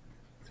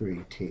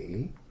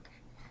 3t.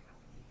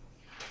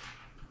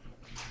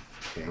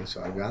 Okay,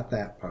 so I got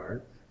that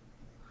part.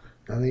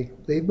 Now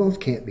they both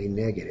can't be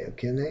negative,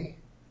 can they?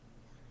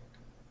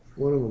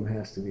 One of them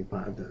has to be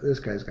positive. This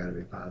guy's got to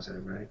be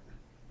positive, right?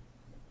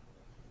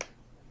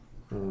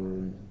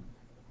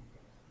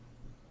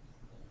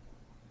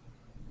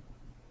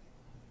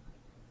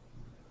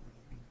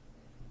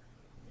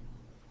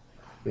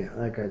 Yeah,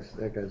 that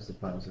guy's the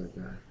positive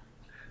guy.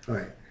 All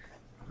right,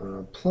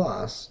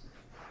 plus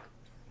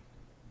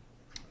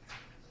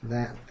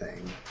that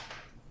thing.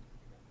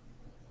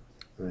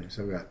 All right,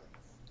 so I've got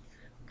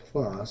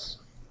plus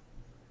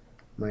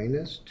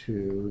minus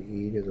 2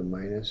 e to the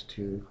minus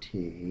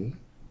 2t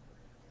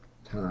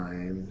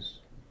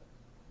times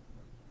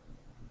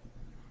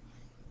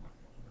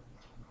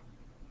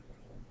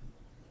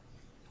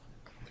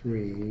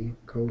 (3)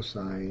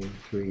 cosine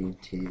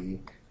 3t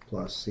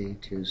plus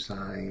c2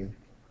 sine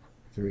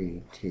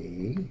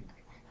 3t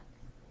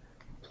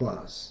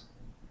plus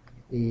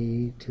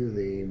e to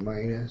the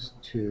minus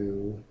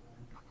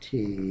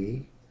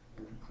 2t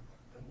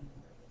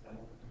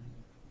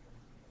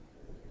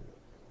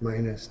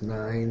minus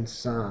 9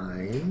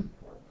 sine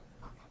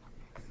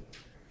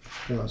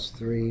plus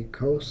 3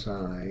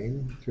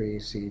 cosine,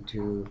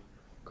 3c2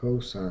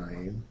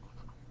 cosine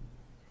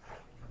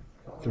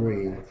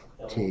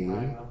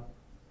 3t.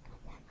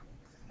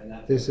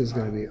 This is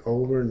going to be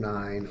over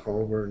 9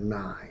 over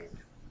 9.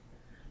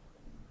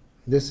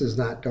 This is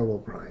not double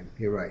prime.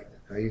 You're right.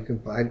 Now you can,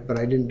 but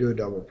I didn't do a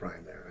double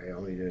prime there. I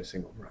only did a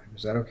single prime.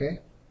 Is that okay?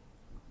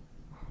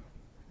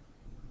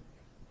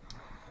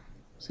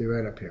 See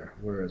right up here.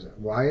 Where is it?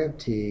 Y of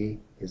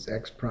t is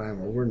x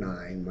prime over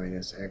 9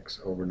 minus x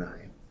over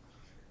 9.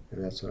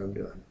 And that's what I'm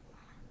doing.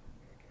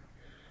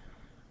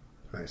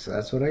 All right, so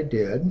that's what I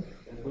did.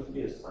 It's supposed to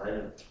be a sine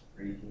of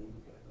 3t.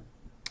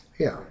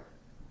 Yeah.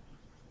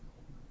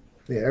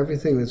 Yeah,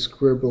 everything that's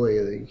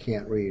scribbly that you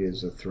can't read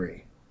is a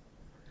 3.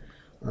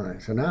 All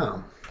right, so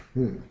now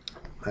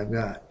I've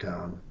got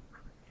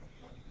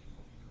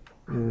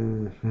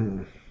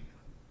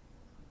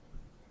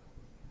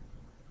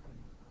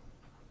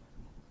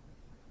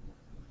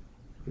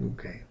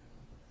okay.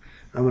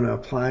 I'm going to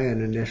apply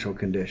an initial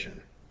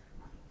condition.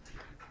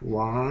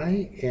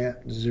 Y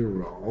at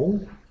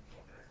 0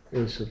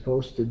 is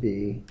supposed to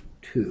be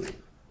 2.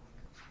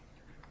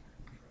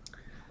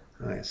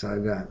 All right, so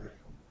I've got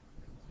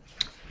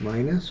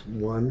minus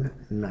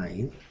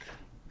 1/9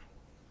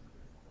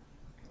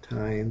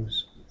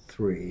 times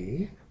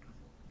 3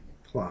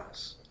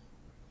 plus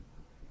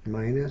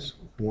minus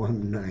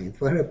 1/9.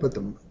 Why did I put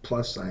the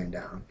plus sign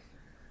down?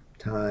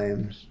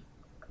 Times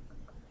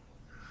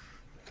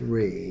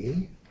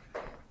 3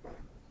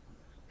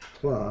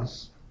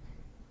 plus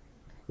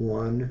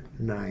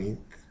 1/9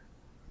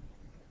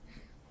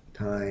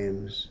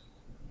 times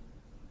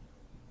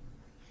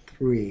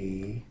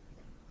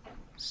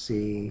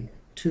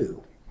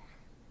 3c2.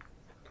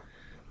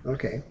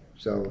 Okay,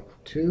 so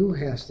 2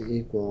 has to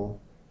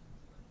equal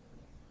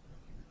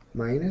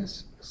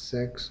minus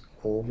 6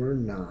 over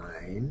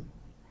 9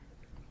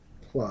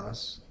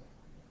 plus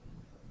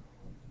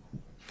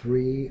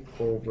 3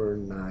 over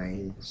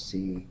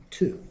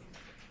 9c2.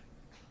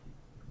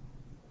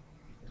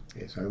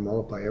 Okay, so I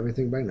multiply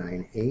everything by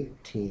 9.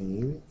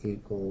 18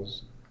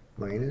 equals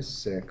minus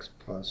 6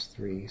 plus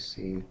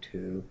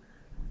 3c2.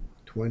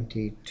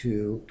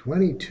 22.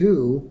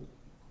 22,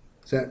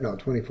 is that, no,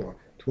 24.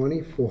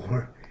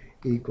 24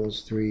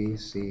 equals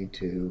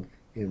 3c2,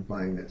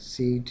 implying that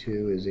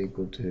c2 is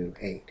equal to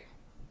 8.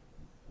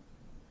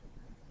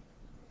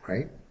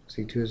 Right?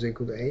 c2 is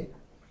equal to 8?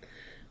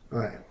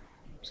 Alright,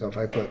 so if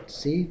I put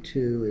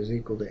c2 is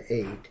equal to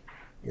 8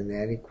 in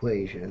that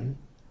equation,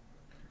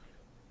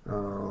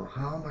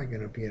 how am I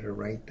going to be able to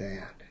write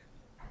that?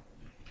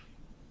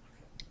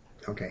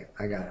 Okay,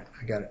 I got it.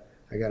 I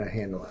got a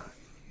handle on it.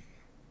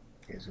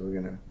 Okay, so we're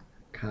going to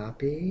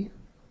copy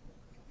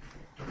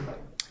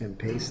and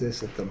paste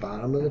this at the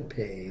bottom of the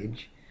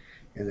page,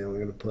 and then we're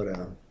going to put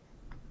we're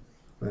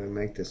going to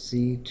make the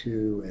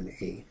C2 an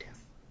 8.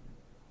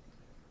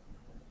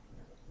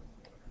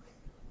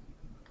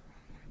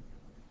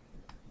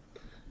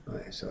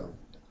 Alright, so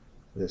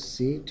the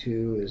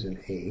C2 is an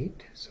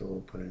 8, so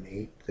we'll put an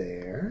 8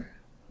 there.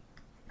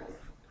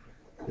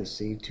 The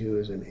C2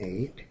 is an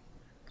 8,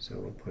 so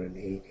we'll put an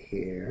 8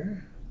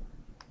 here.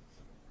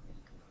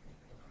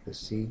 The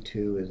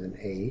C2 is an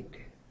 8,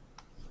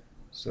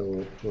 so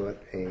we'll put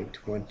a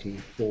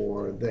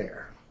 24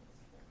 there.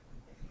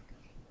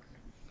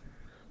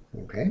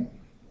 Okay,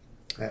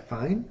 that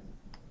fine?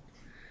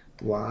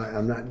 Y,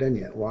 I'm not done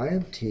yet. Y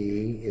of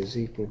t is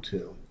equal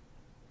to,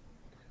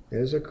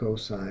 there's a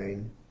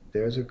cosine,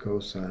 there's a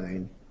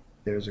cosine,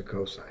 there's a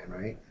cosine,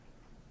 right?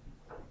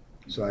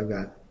 So I've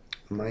got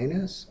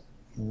minus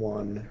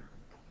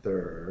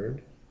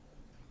 1/3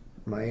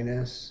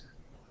 minus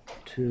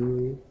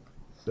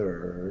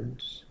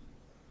 2/3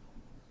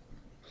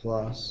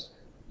 plus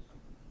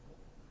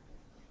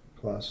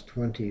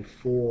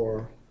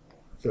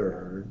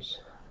 24/3.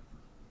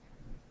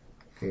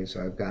 Okay,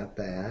 so I've got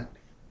that.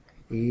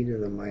 E to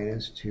the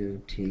minus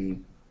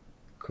 2t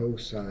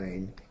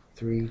cosine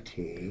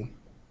 3t.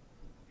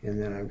 And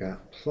then I've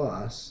got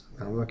plus,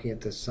 now I'm looking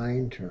at the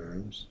sine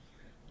terms,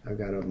 I've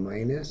got a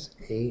minus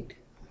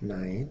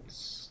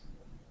 8/9.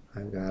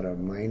 I've got a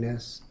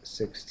minus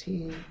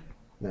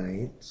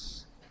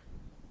 16/9.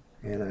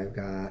 And I've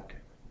got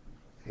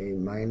a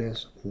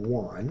minus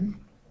 1,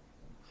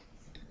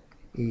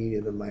 e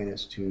to the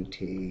minus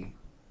 2t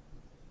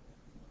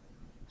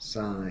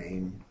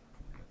sine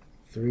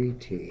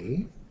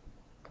 3t.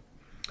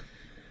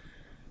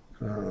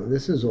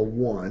 This is a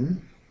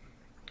 1,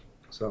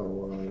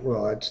 so,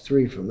 well, it's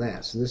 3 from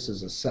that, so this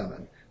is a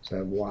 7. So I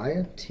have y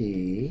of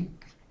t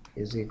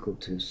is equal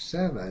to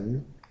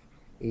 7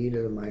 e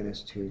to the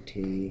minus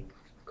 2t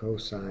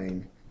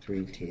cosine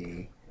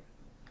 3t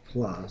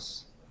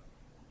plus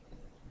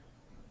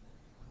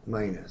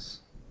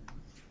minus.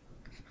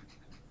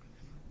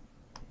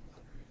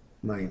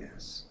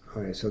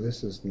 Okay, so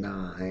this is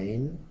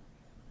 9,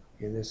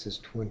 and this is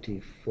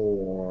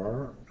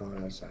 24. No,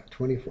 that's not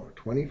 24.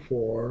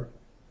 24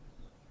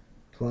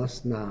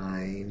 plus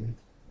 9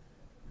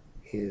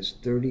 is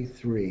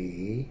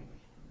 33.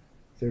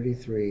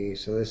 33,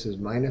 so this is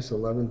minus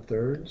 11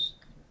 thirds.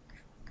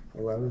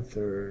 11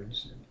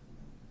 thirds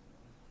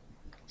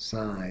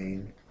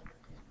sine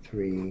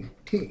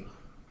 3t.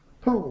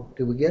 Oh,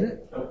 did we get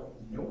it?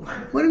 Nope.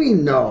 What do you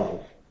mean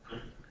no?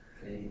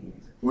 Okay.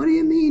 What do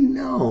you mean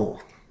no?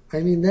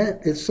 I mean,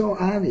 that it's so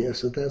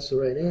obvious that that's the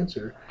right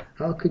answer.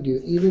 How could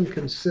you even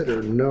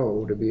consider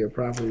no to be a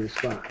proper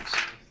response?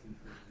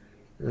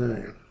 All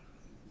right.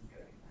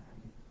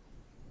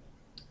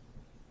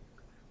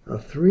 A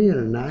 3 and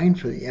a 9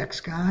 for the X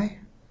guy?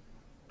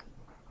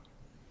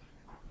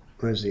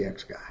 Where's the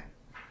X guy?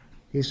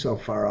 He's so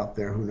far up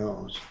there, who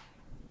knows?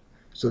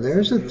 So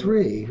there's a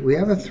 3. We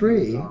have a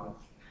 3.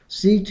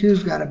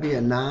 C2's got to be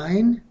a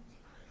 9.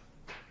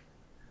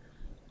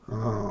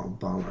 Oh,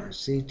 bummer.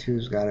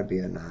 C2's got to be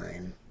a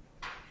 9.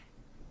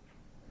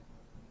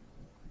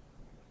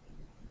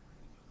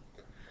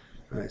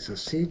 All right, so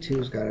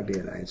C2's got to be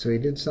a 9. So he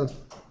did something.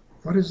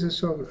 What is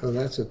this over? Oh,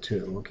 that's a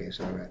 2. Okay,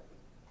 so I got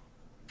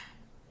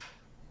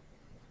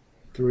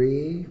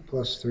 3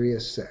 plus 3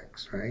 is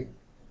 6, right?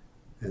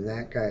 And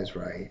that guy's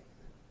right.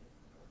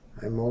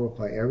 I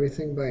multiply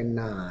everything by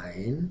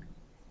 9.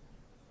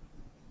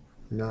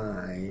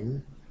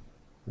 9,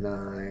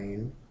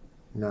 9,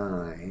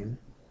 9.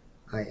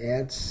 I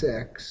add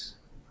 6.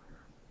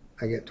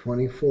 I get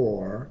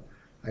 24.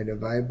 I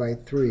divide by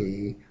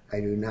 3.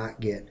 I do not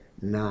get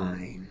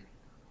 9.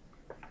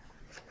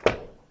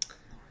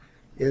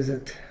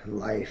 Isn't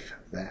life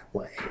that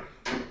way?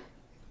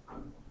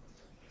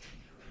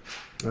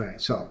 All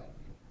right, so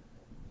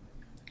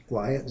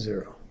y at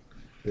 0.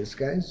 This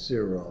guy's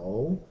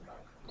 0,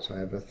 so I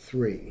have a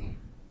 3.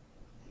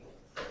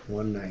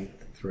 1/9,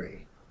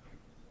 3.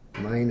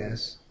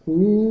 Minus,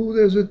 ooh,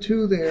 there's a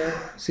 2 there.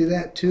 See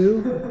that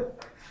 2?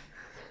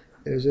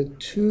 There's a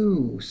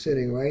 2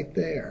 sitting right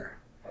there.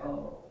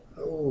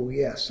 Oh,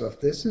 yes, so if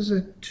this is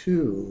a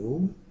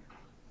 2,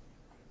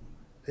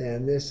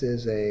 then this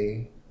is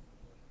a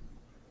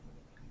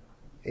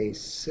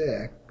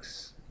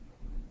 6.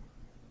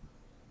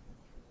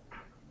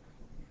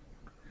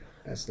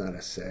 That's not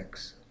a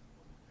 6.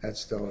 That's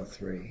still a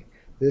 3.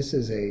 This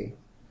is a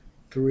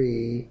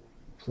 3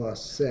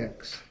 plus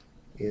 6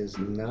 is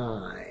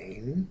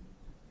 9.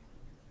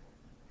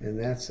 And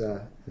that's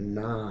a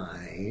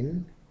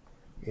 9.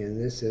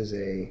 And this is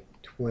a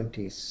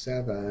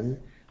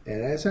 27.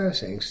 And as I was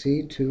saying,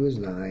 C2 is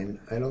 9.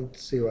 I don't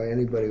see why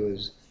anybody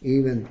was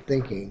even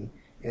thinking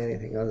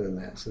anything other than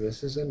that. So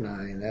this is a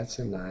 9. That's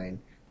a 9.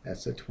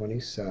 That's a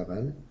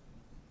 27.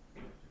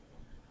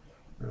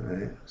 All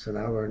right. So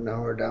now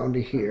we're down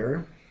to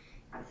here.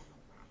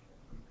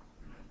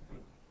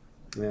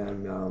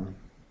 And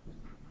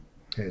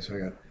okay, so I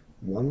got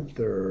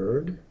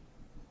 1/3.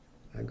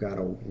 I've got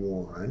a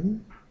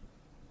 1.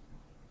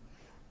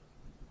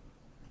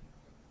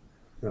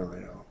 No, I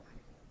don't.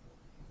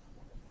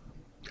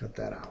 Cut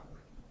that out.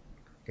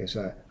 Okay,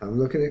 so I'm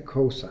looking at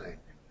cosine.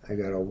 I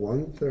got a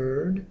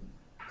 1/3.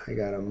 I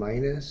got a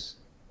minus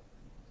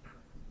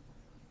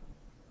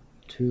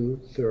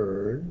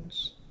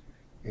 2/3,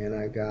 and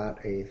I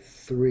got a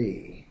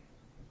 3.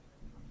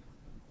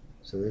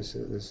 So this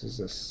is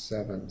a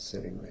 7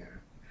 sitting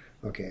there.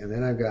 Okay, and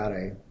then I've got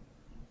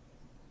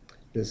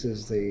this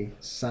is the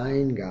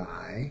sine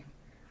guy.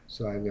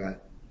 So I've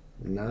got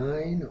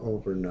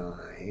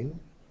 9/9.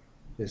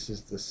 This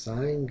is the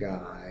sine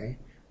guy.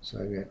 So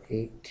I've got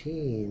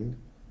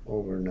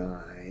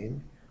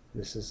 18/9.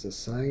 This is the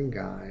sine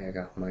guy. I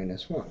got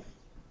 -1.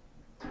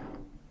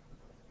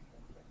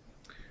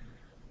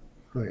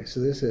 Okay, so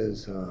this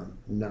is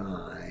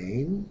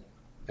 9.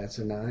 That's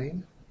a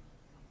 9?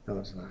 No,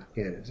 it's not.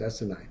 Yeah, it is.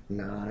 That's a 9.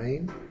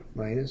 9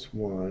 minus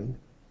 1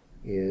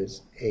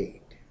 is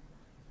 8.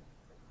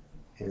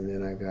 And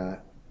then I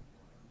got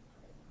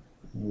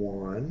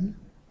 1,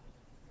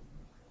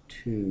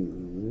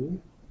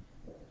 2,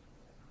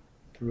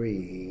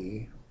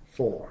 3,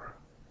 4.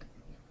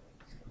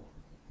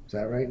 Is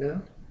that right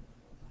now?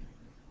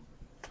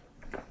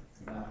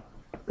 No.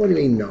 What do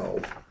you mean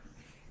no?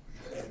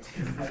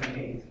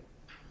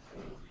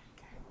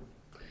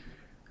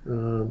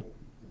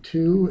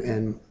 2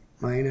 and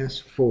minus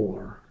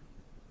 4.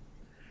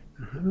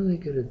 Now, how do they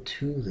get a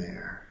 2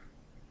 there?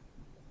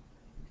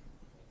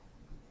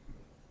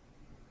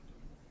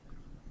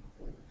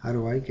 How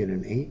do I get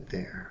an 8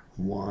 there?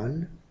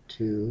 1,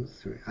 2,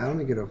 3. I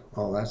only get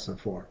oh, that's a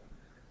 4.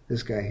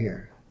 This guy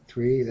here.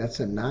 3, that's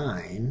a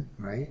 9,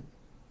 right?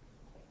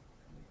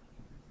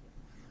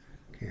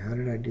 Okay, how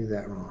did I do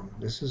that wrong?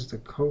 This is the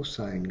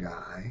cosine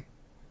guy.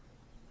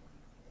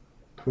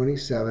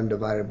 27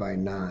 divided by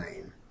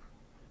 9.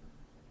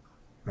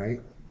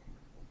 Right?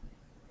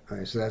 All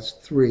right, so that's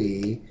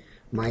 3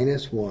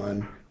 minus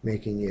 1,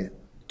 making it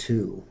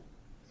 2.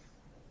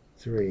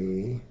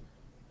 3,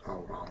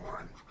 oh, wrong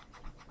one.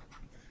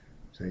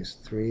 So it's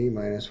 3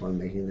 minus 1,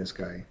 making this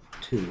guy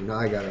 2. Now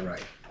I got it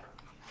right.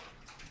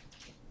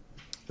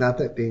 Not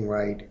that being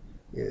right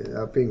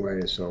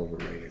is so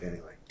overrated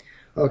anyway.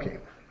 Okay,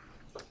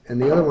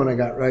 and the other one I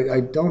got right,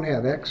 I don't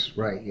have x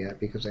right yet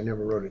because I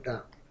never wrote it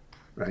down,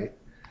 right?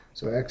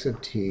 So x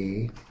of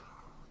t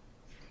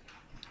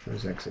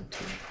Where's x of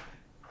t?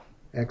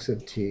 X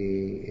of t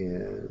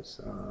is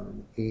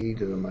e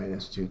to the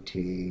minus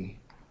 2t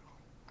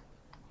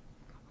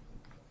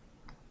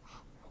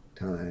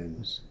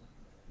times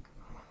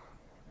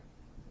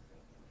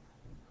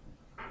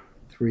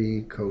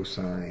 3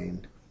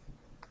 cosine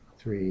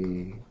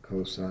 3t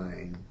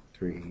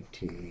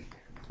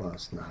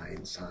plus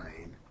 9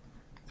 sine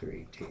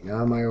 3t.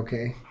 Now am I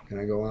okay? Can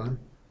I go on?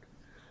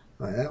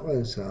 All right, that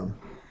was, is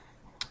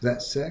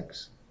that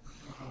 6?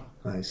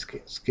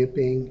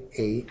 Skipping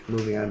 8,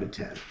 moving on to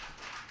 10.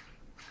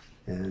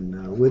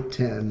 And with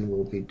 10,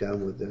 we'll be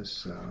done with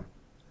this.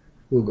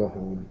 We'll go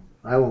home.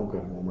 I won't go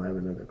home. I have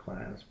another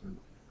class, but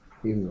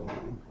you can go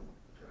home.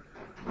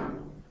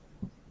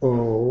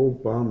 Oh,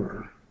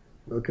 bummer.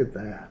 Look at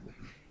that.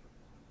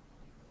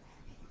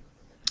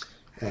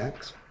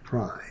 X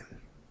prime,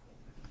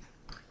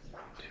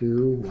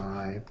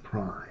 2y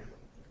prime,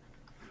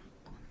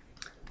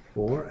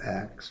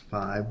 4x,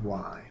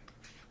 5y,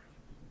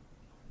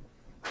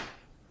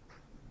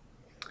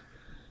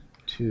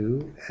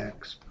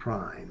 2x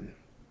prime,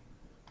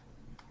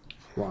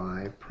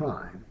 y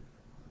prime,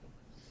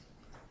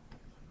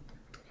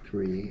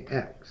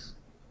 3x.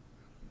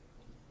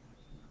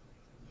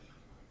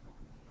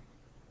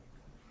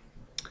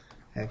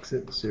 X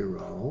at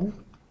 0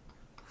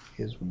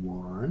 is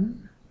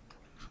 1.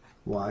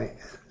 Y at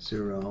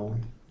 0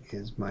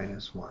 is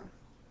minus 1.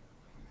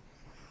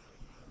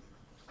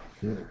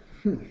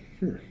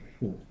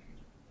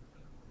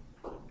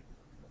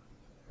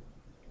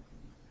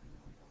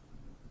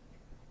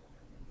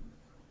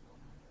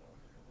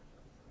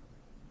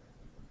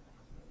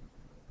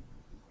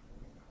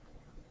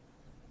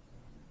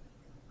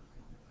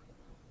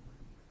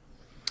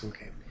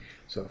 Okay,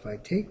 so if I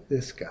take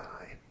this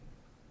guy,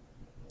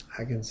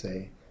 I can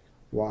say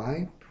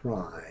y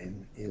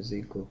prime is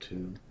equal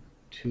to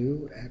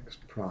 2x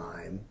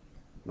prime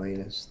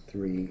minus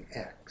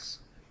 3x,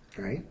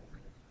 right?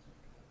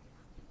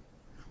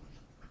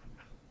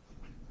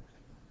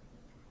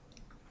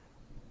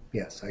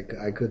 Yes,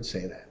 I could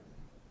say that.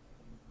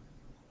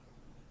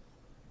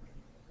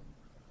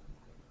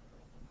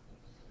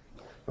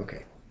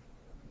 Okay.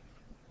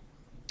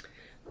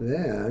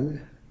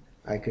 Then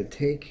I could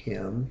take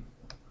him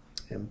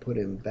and put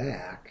him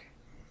back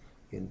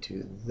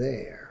into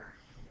there.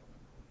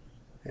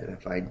 And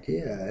if I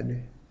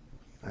did,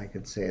 I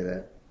could say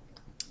that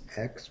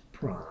x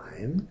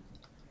prime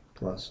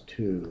plus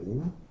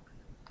 2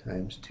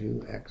 times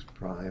 2x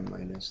prime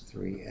minus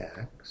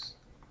 3x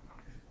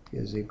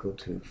is equal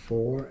to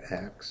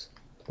 4x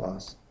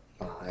plus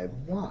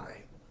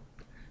 5y.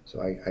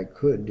 So I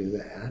could do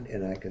that,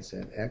 and I could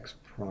set x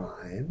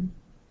prime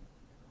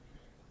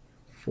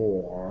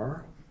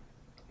for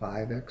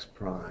 5x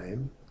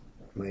prime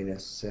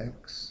minus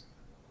 6,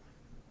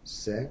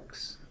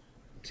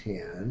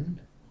 10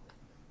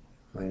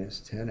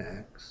 minus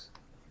 10x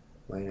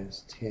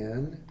minus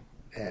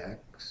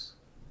 10x,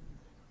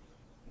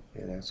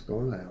 okay, that's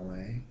going that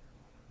way,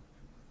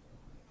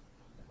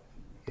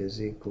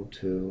 is equal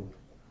to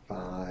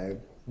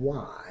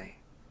 5y.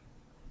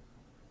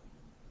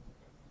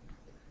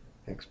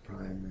 X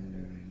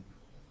prime,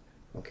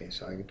 okay,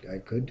 so I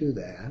could do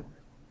that.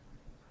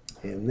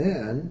 And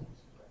then,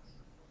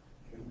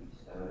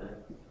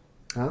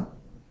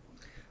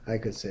 I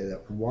could say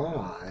that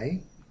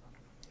y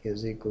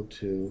is equal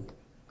to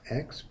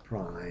x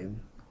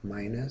prime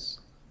minus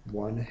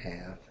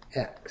 1/2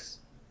 x.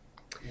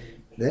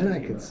 Then I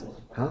could,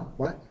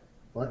 what?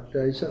 What?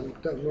 Did I say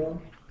something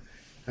wrong?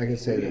 I could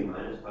say that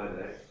minus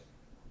 5x.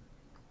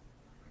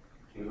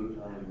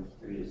 2 times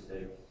 3 is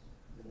 6.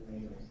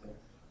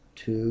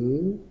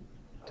 2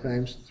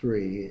 times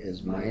 3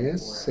 is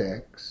minus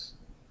 6,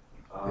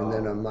 and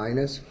then a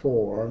minus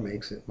 4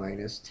 makes it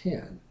minus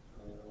 10.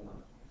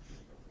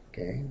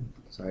 Okay,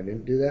 so I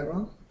didn't do that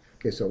wrong?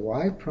 Okay, so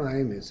y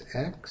prime is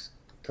x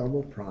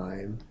double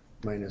prime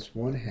minus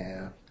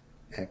 1/2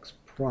 x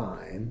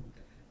prime,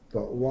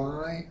 but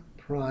y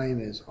prime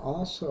is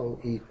also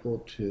equal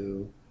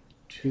to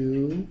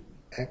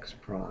 2x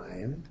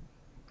prime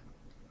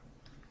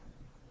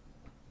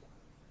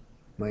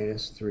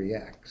minus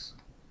 3x.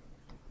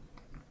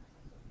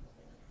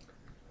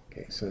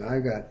 Okay, so now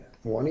I've got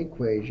one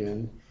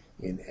equation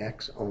in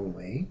x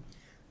only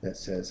that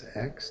says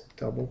x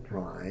double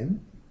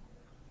prime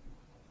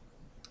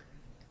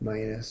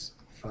minus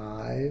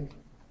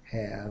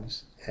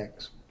 5/2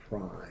 x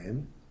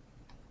prime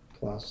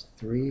plus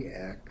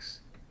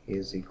 3x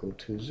is equal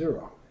to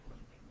 0.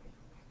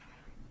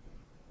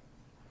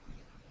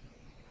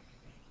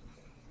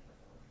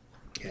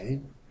 Okay,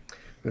 I'm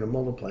going to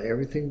multiply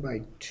everything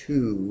by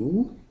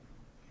 2.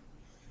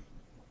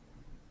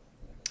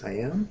 I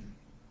am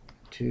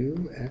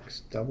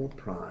 2x double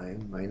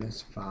prime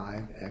minus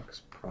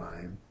 5x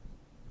prime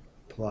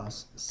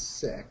plus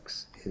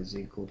 6 is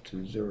equal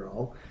to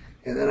 0.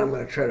 And then I'm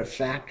going to try to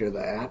factor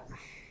that.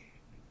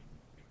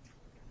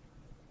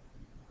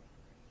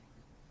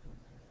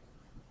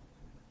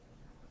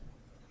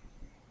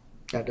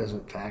 That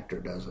doesn't factor,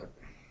 does it?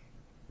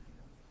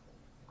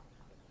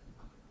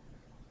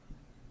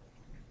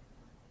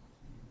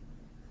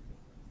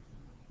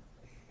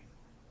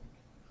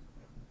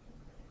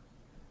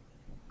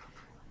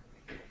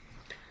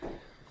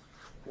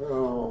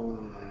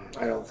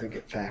 think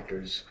it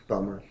factors.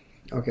 Bummer.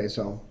 Okay,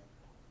 so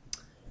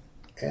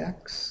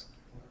x,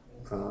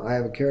 I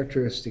have a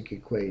characteristic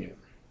equation.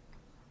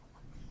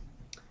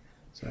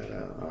 So I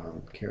have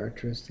a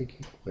characteristic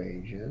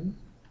equation.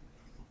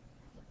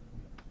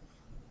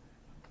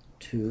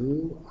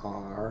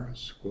 2r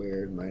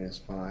squared minus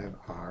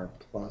 5r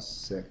plus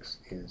 6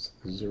 is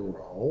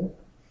 0.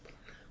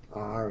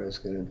 R is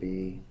going to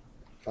be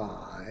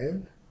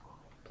 5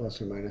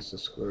 plus or minus the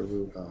square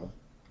root of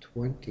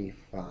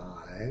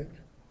 25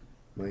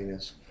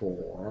 minus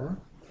 4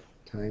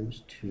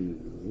 times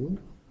 2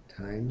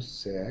 times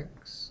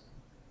 6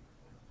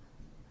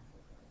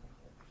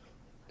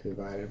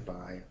 divided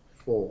by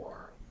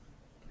 4.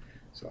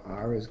 So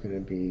R is going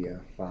to be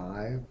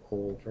 5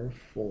 over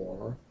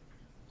 4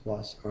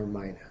 plus or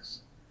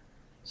minus.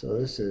 So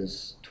this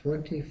is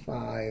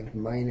 25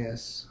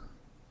 minus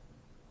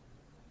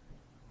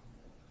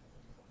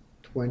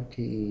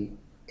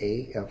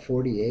 28,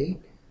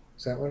 48.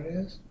 Is that what it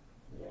is?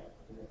 Yeah,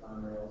 it's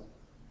on rails.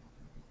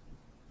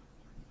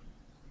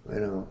 I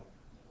know.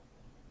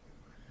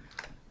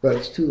 But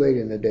it's too late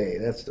in the day.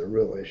 That's the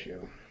real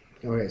issue.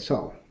 Okay,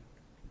 so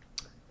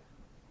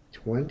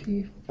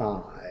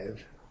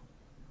 25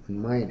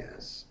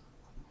 minus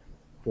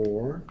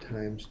 4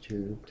 times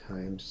 2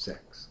 times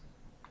 6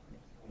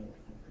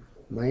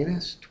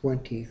 minus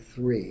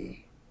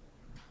 23.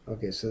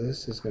 Okay, so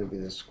this is going to be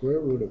the square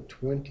root of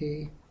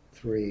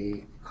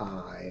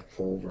 23i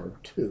over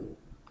 2.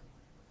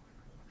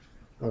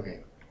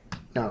 Okay,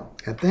 now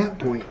at that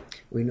point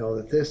we know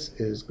that this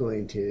is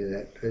going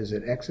to, is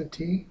it x of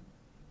t?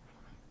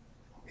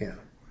 Yeah.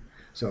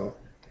 So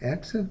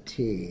x of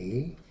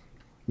t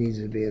needs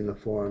to be in the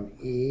form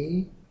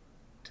e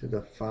to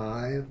the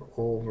 5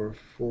 over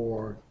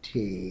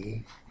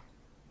 4t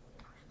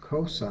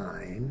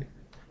cosine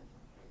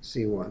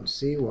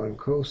c1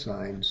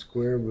 cosine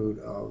square root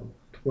of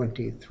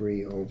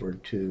 23 over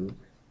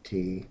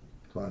 2t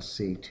plus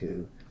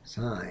c2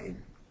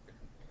 sine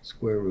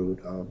square root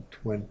of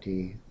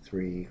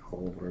 23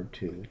 over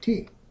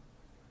 2t.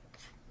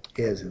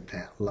 Isn't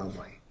that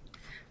lovely?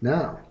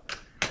 Now,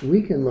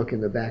 we can look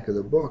in the back of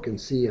the book and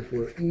see if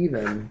we're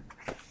even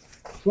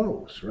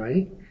close,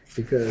 right?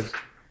 Because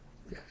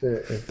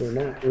if we're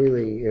not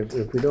really,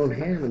 if we don't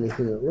have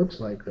anything that looks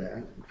like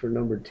that for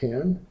number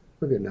 10,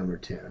 look at number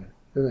 10.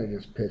 Doesn't that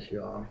just piss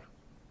you off?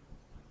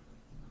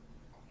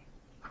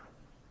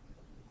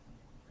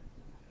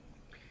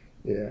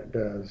 Yeah, it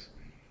does.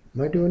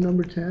 Am I doing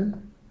number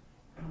 10?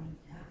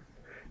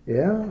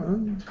 Yeah,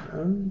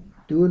 I'm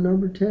doing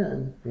number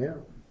 10, yeah.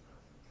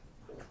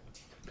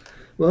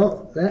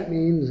 Well, that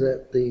means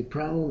that the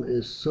problem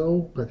is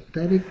so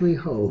pathetically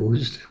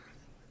hosed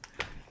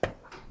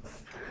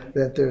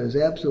that there is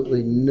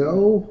absolutely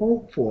no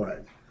hope for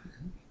it.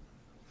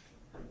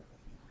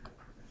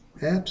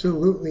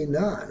 Absolutely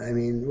none. I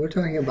mean, we're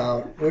talking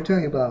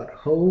about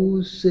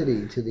hose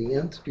city to the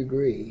nth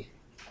degree.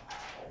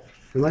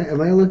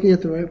 Am I looking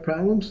at the right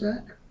problem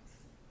set?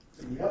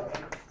 Yep.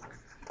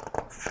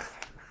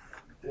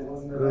 It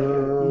wasn't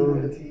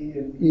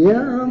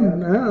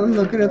I'm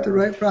looking at the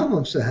right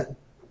problem set.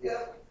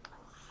 Yep.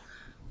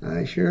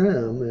 I sure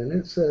am, and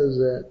it says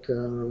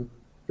that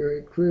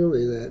very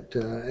clearly that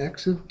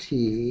x of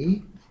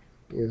t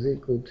is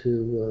equal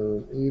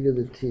to e to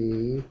the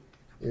t,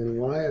 and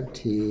y of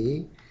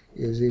t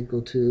is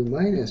equal to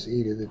minus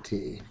e to the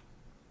t,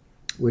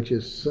 which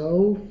is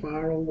so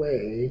far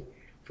away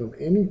from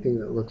anything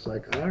that looks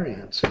like our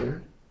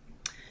answer,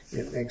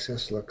 it makes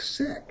us look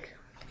sick.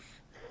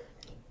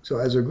 So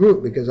as a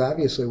group, because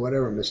obviously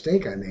whatever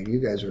mistake I made, you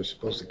guys are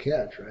supposed to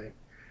catch, right?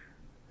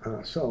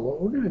 So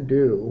what we're going to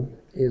do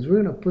is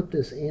we're going to put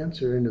this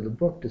answer into the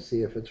book to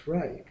see if it's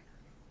right.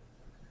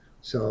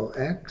 So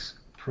x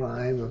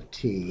prime of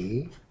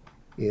t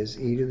is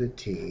e to the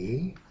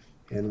t,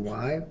 and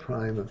y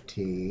prime of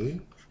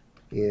t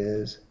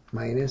is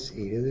minus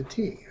e to the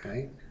t,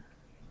 right?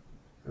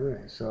 All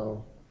right,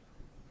 so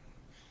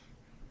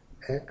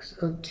x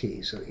of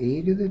t, so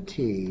e to the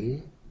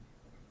t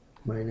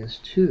minus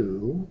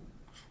 2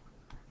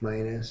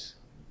 minus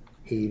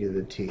e to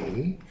the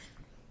t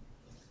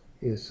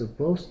is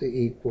supposed to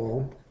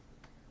equal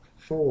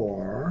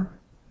 4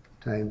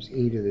 times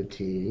e to the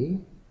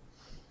t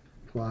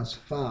plus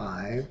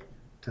 5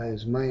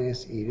 times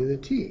minus e to the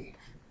t,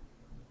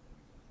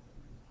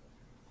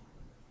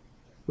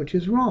 which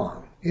is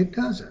wrong. It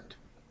doesn't.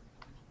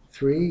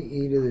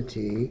 3e to the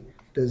t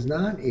does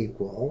not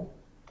equal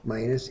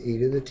minus e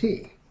to the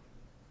t.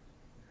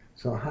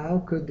 So how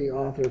could the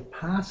author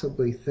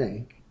possibly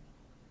think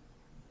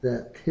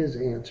that his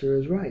answer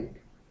is right?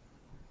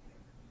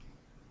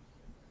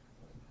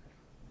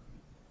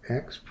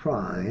 X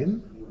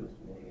prime.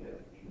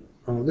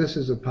 Oh, this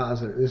is a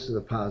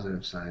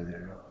positive sign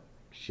there.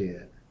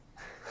 Shit.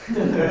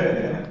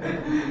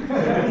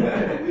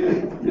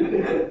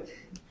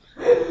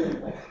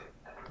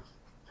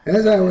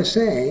 As I was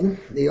saying,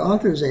 the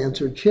author's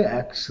answer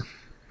checks.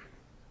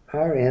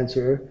 Our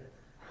answer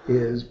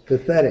is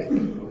pathetic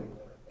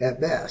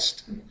at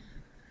best.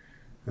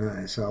 All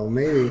right, so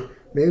maybe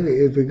Maybe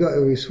if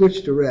we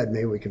switch to red,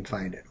 maybe we can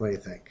find it. What do you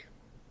think?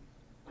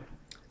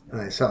 All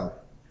right, so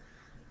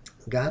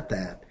got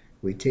that.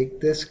 We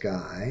take this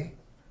guy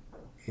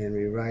and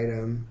we write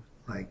him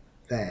like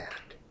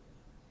that.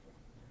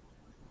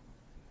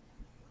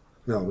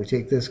 No, we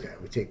take this guy.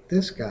 We take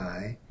this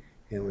guy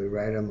and we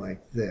write him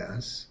like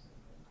this.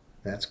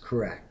 That's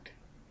correct.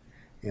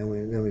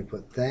 And then we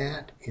put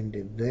that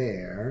into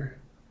there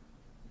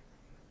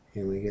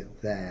and we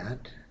get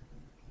that.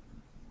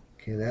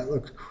 Okay, that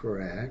looks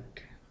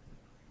correct.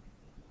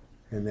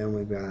 And then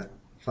we've got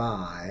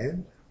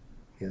 5.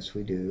 Yes,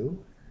 we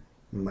do.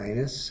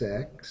 Minus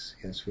 6.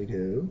 Yes, we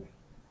do.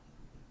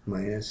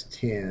 Minus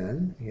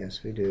 10.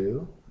 Yes, we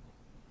do.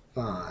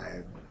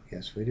 5.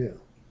 Yes, we do.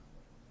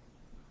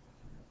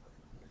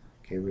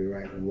 Okay, we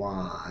write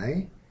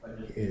y.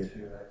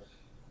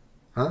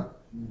 Huh?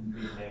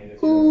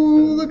 Oh,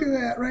 look at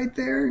that right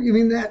there. You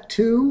mean that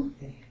 2?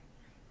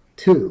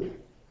 2.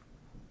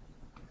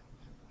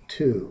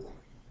 2.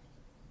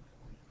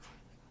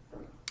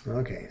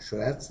 Okay, so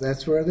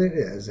that's where it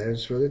is.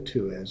 That's where the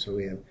 2 is. So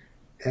we have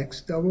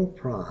x double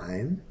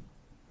prime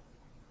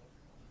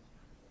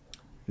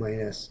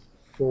minus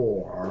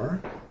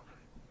 4.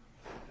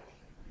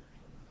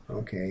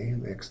 Okay,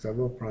 x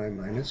double prime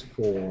minus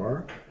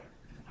 4.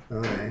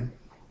 Okay.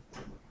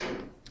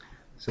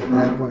 So at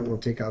that point, we'll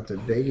take out the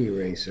big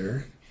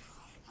eraser.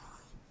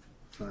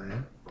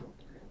 Fine.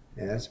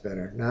 Yeah, that's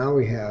better. Now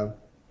we have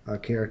a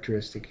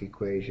characteristic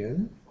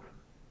equation.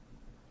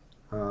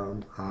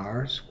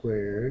 R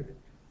squared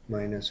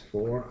minus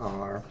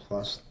 4r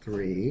plus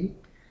 3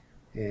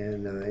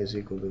 and is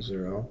equal to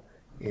 0.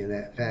 And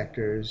that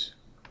factors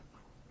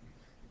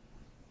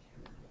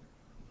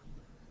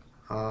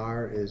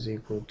r is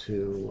equal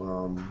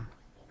to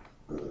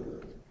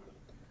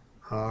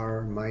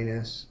r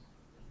minus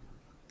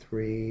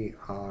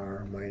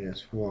 3r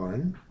minus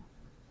 1.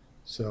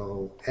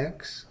 So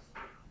x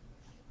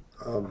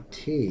of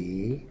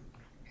t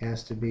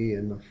has to be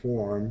in the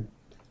form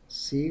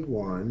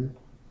c1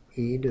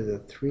 e to the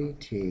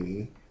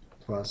 3t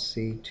plus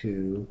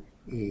c2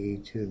 e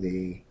to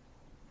the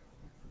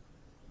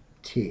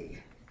t.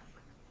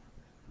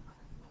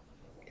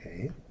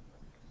 Okay.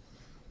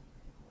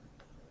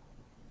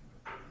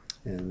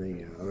 And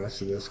the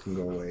rest of this can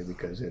go away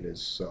because it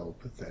is so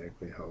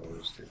pathetically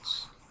hosed.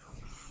 It's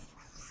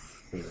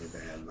really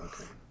bad.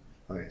 Okay.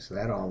 Okay, so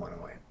that all went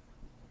away.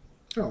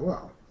 Oh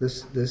well,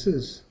 this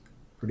is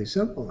pretty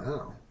simple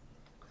now.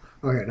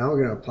 Okay, now we're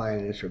going to apply an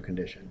initial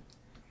condition.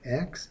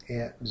 X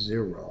at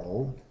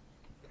 0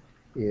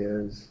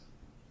 is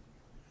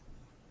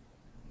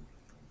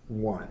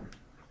 1,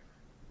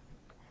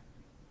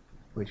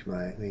 which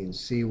might mean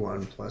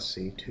C1 plus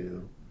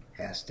C2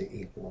 has to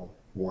equal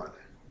 1.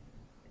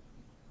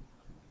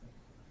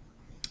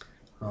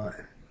 All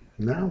right,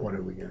 now what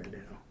are we going to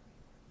do?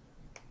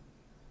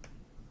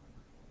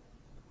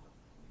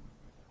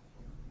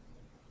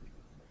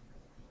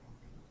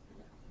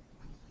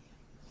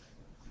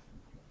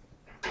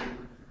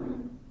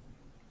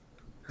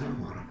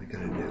 What are we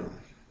going to do?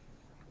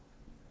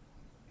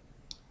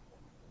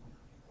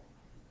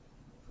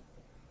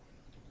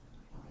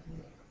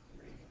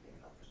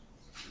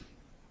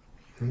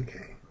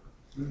 Okay.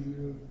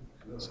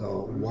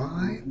 So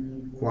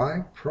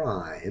y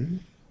prime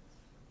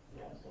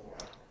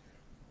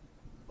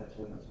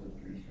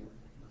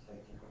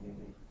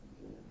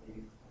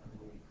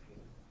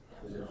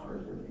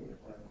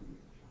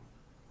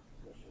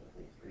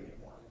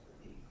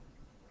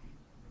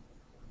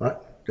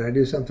what? Did I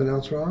do something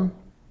else wrong?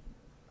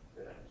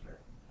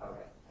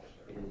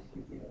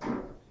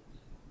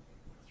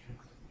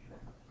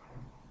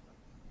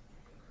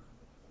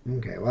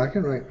 Okay, well I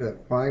can write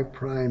that y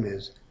prime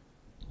is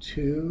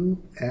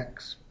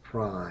 2x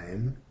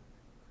prime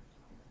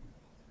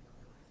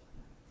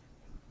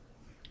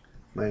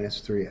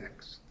minus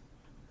 3x.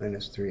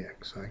 Minus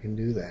 3x. So I can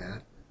do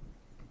that.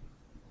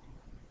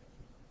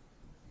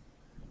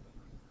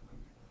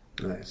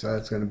 Alright, so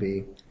that's going to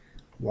be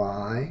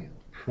y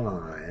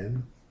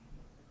prime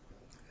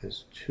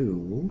is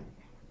 2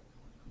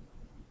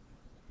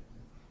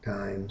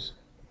 times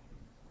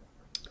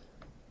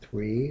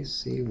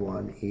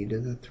 3c1 e to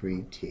the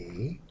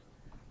 3t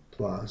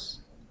plus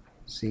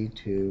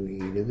c2 e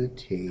to the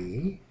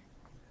t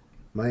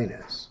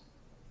minus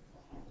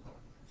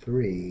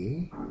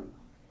 3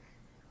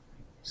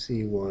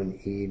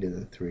 c1 e to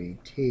the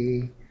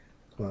 3t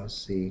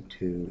plus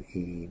c2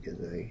 e to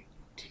the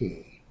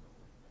t.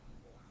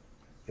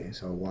 Okay,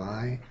 so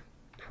y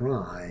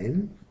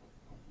prime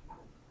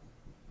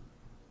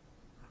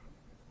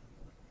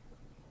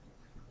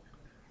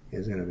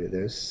is going to be,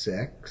 there's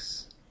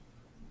 6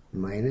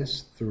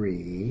 minus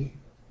 3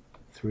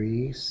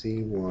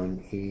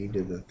 3c1 e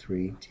to the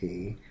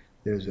 3t.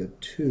 There's a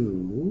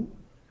 2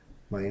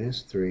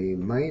 minus 3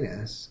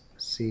 minus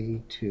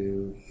c2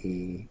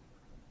 e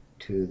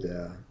to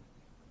the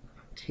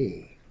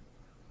t.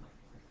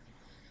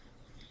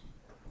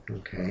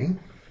 Okay.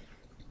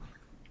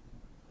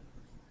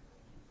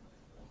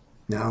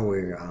 Now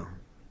we're a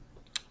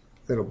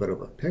little bit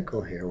of a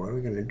pickle here. What are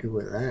we going to do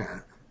with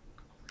that?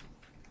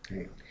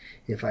 Okay.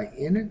 If I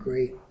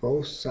integrate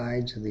both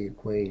sides of the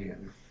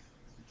equation,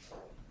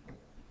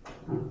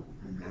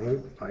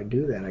 if I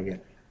do that, I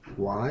get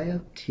y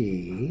of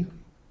t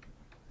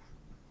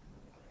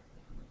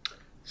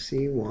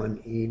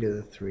c1 e to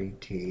the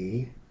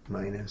 3t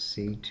minus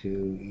c2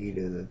 e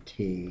to the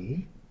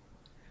t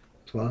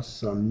plus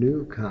some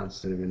new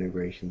constant of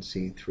integration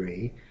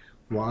c3.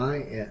 Y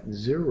at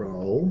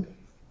 0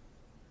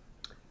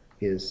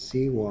 is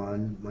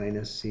c1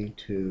 minus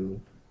c2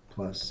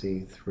 plus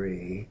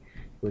c3,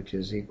 which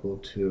is equal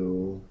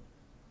to,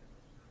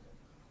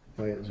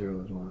 y at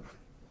 0 is what?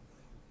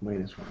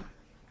 Minus 1.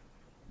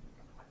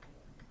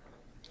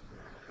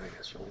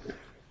 Minus 1.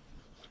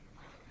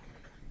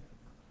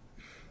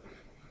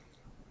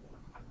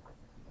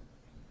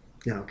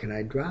 Now, can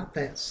I drop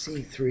that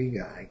C3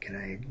 guy? Can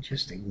I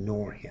just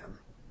ignore him?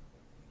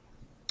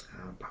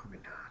 Probably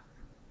not.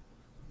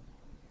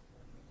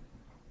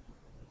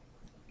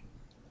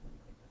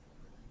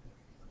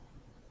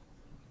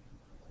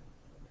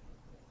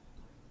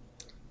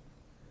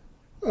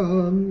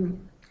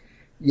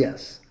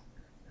 Yes.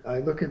 I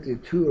look at the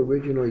two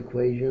original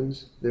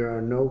equations. There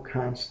are no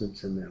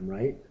constants in them,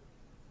 right?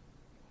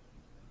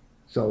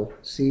 So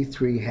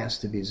C3 has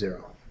to be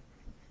 0.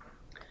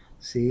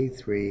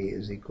 C3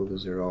 is equal to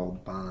 0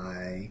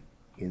 by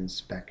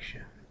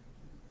inspection.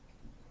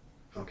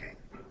 Okay.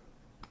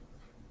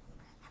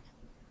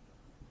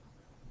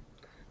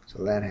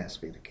 So that has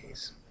to be the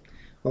case.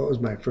 What was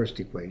my first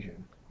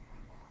equation?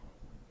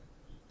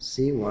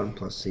 C1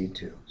 plus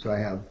C2. So I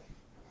have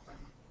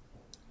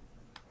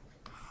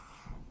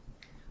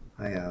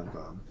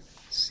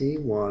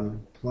C1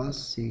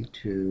 plus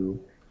C2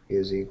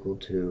 is equal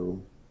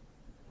to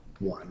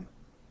 1.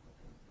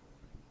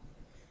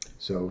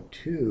 So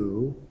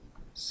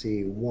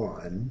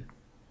 2C1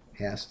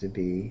 has to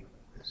be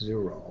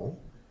 0,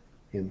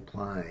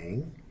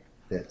 implying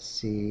that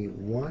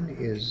C1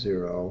 is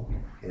 0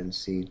 and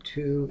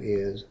C2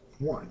 is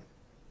 1.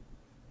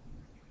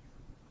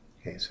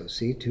 Okay, so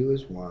C2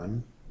 is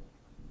 1.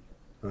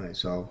 All right,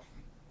 so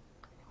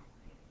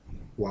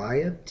y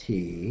of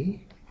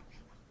t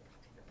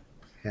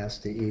has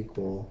to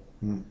equal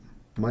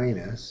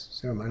minus,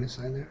 is there a minus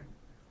sign there?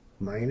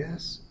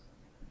 Minus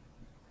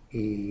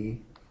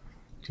e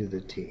to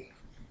the t.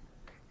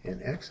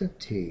 And x of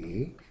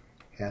t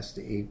has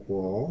to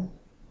equal,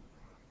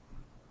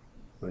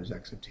 what is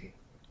x of t?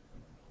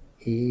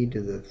 E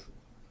to the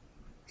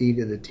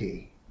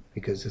t,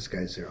 because this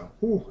guy's 0.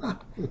 Ooh,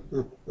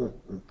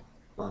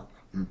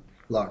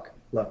 luck,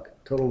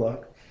 total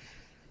luck.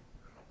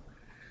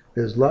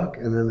 There's luck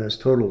and then there's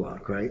total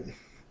luck, right?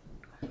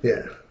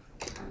 Yeah.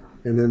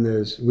 And then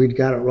we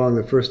got it wrong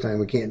the first time.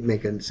 We can't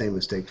make the same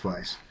mistake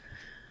twice.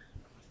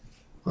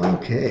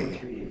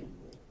 Okay.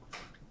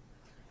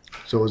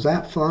 So was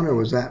that fun or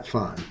was that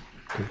fun?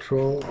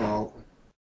 Control, Alt,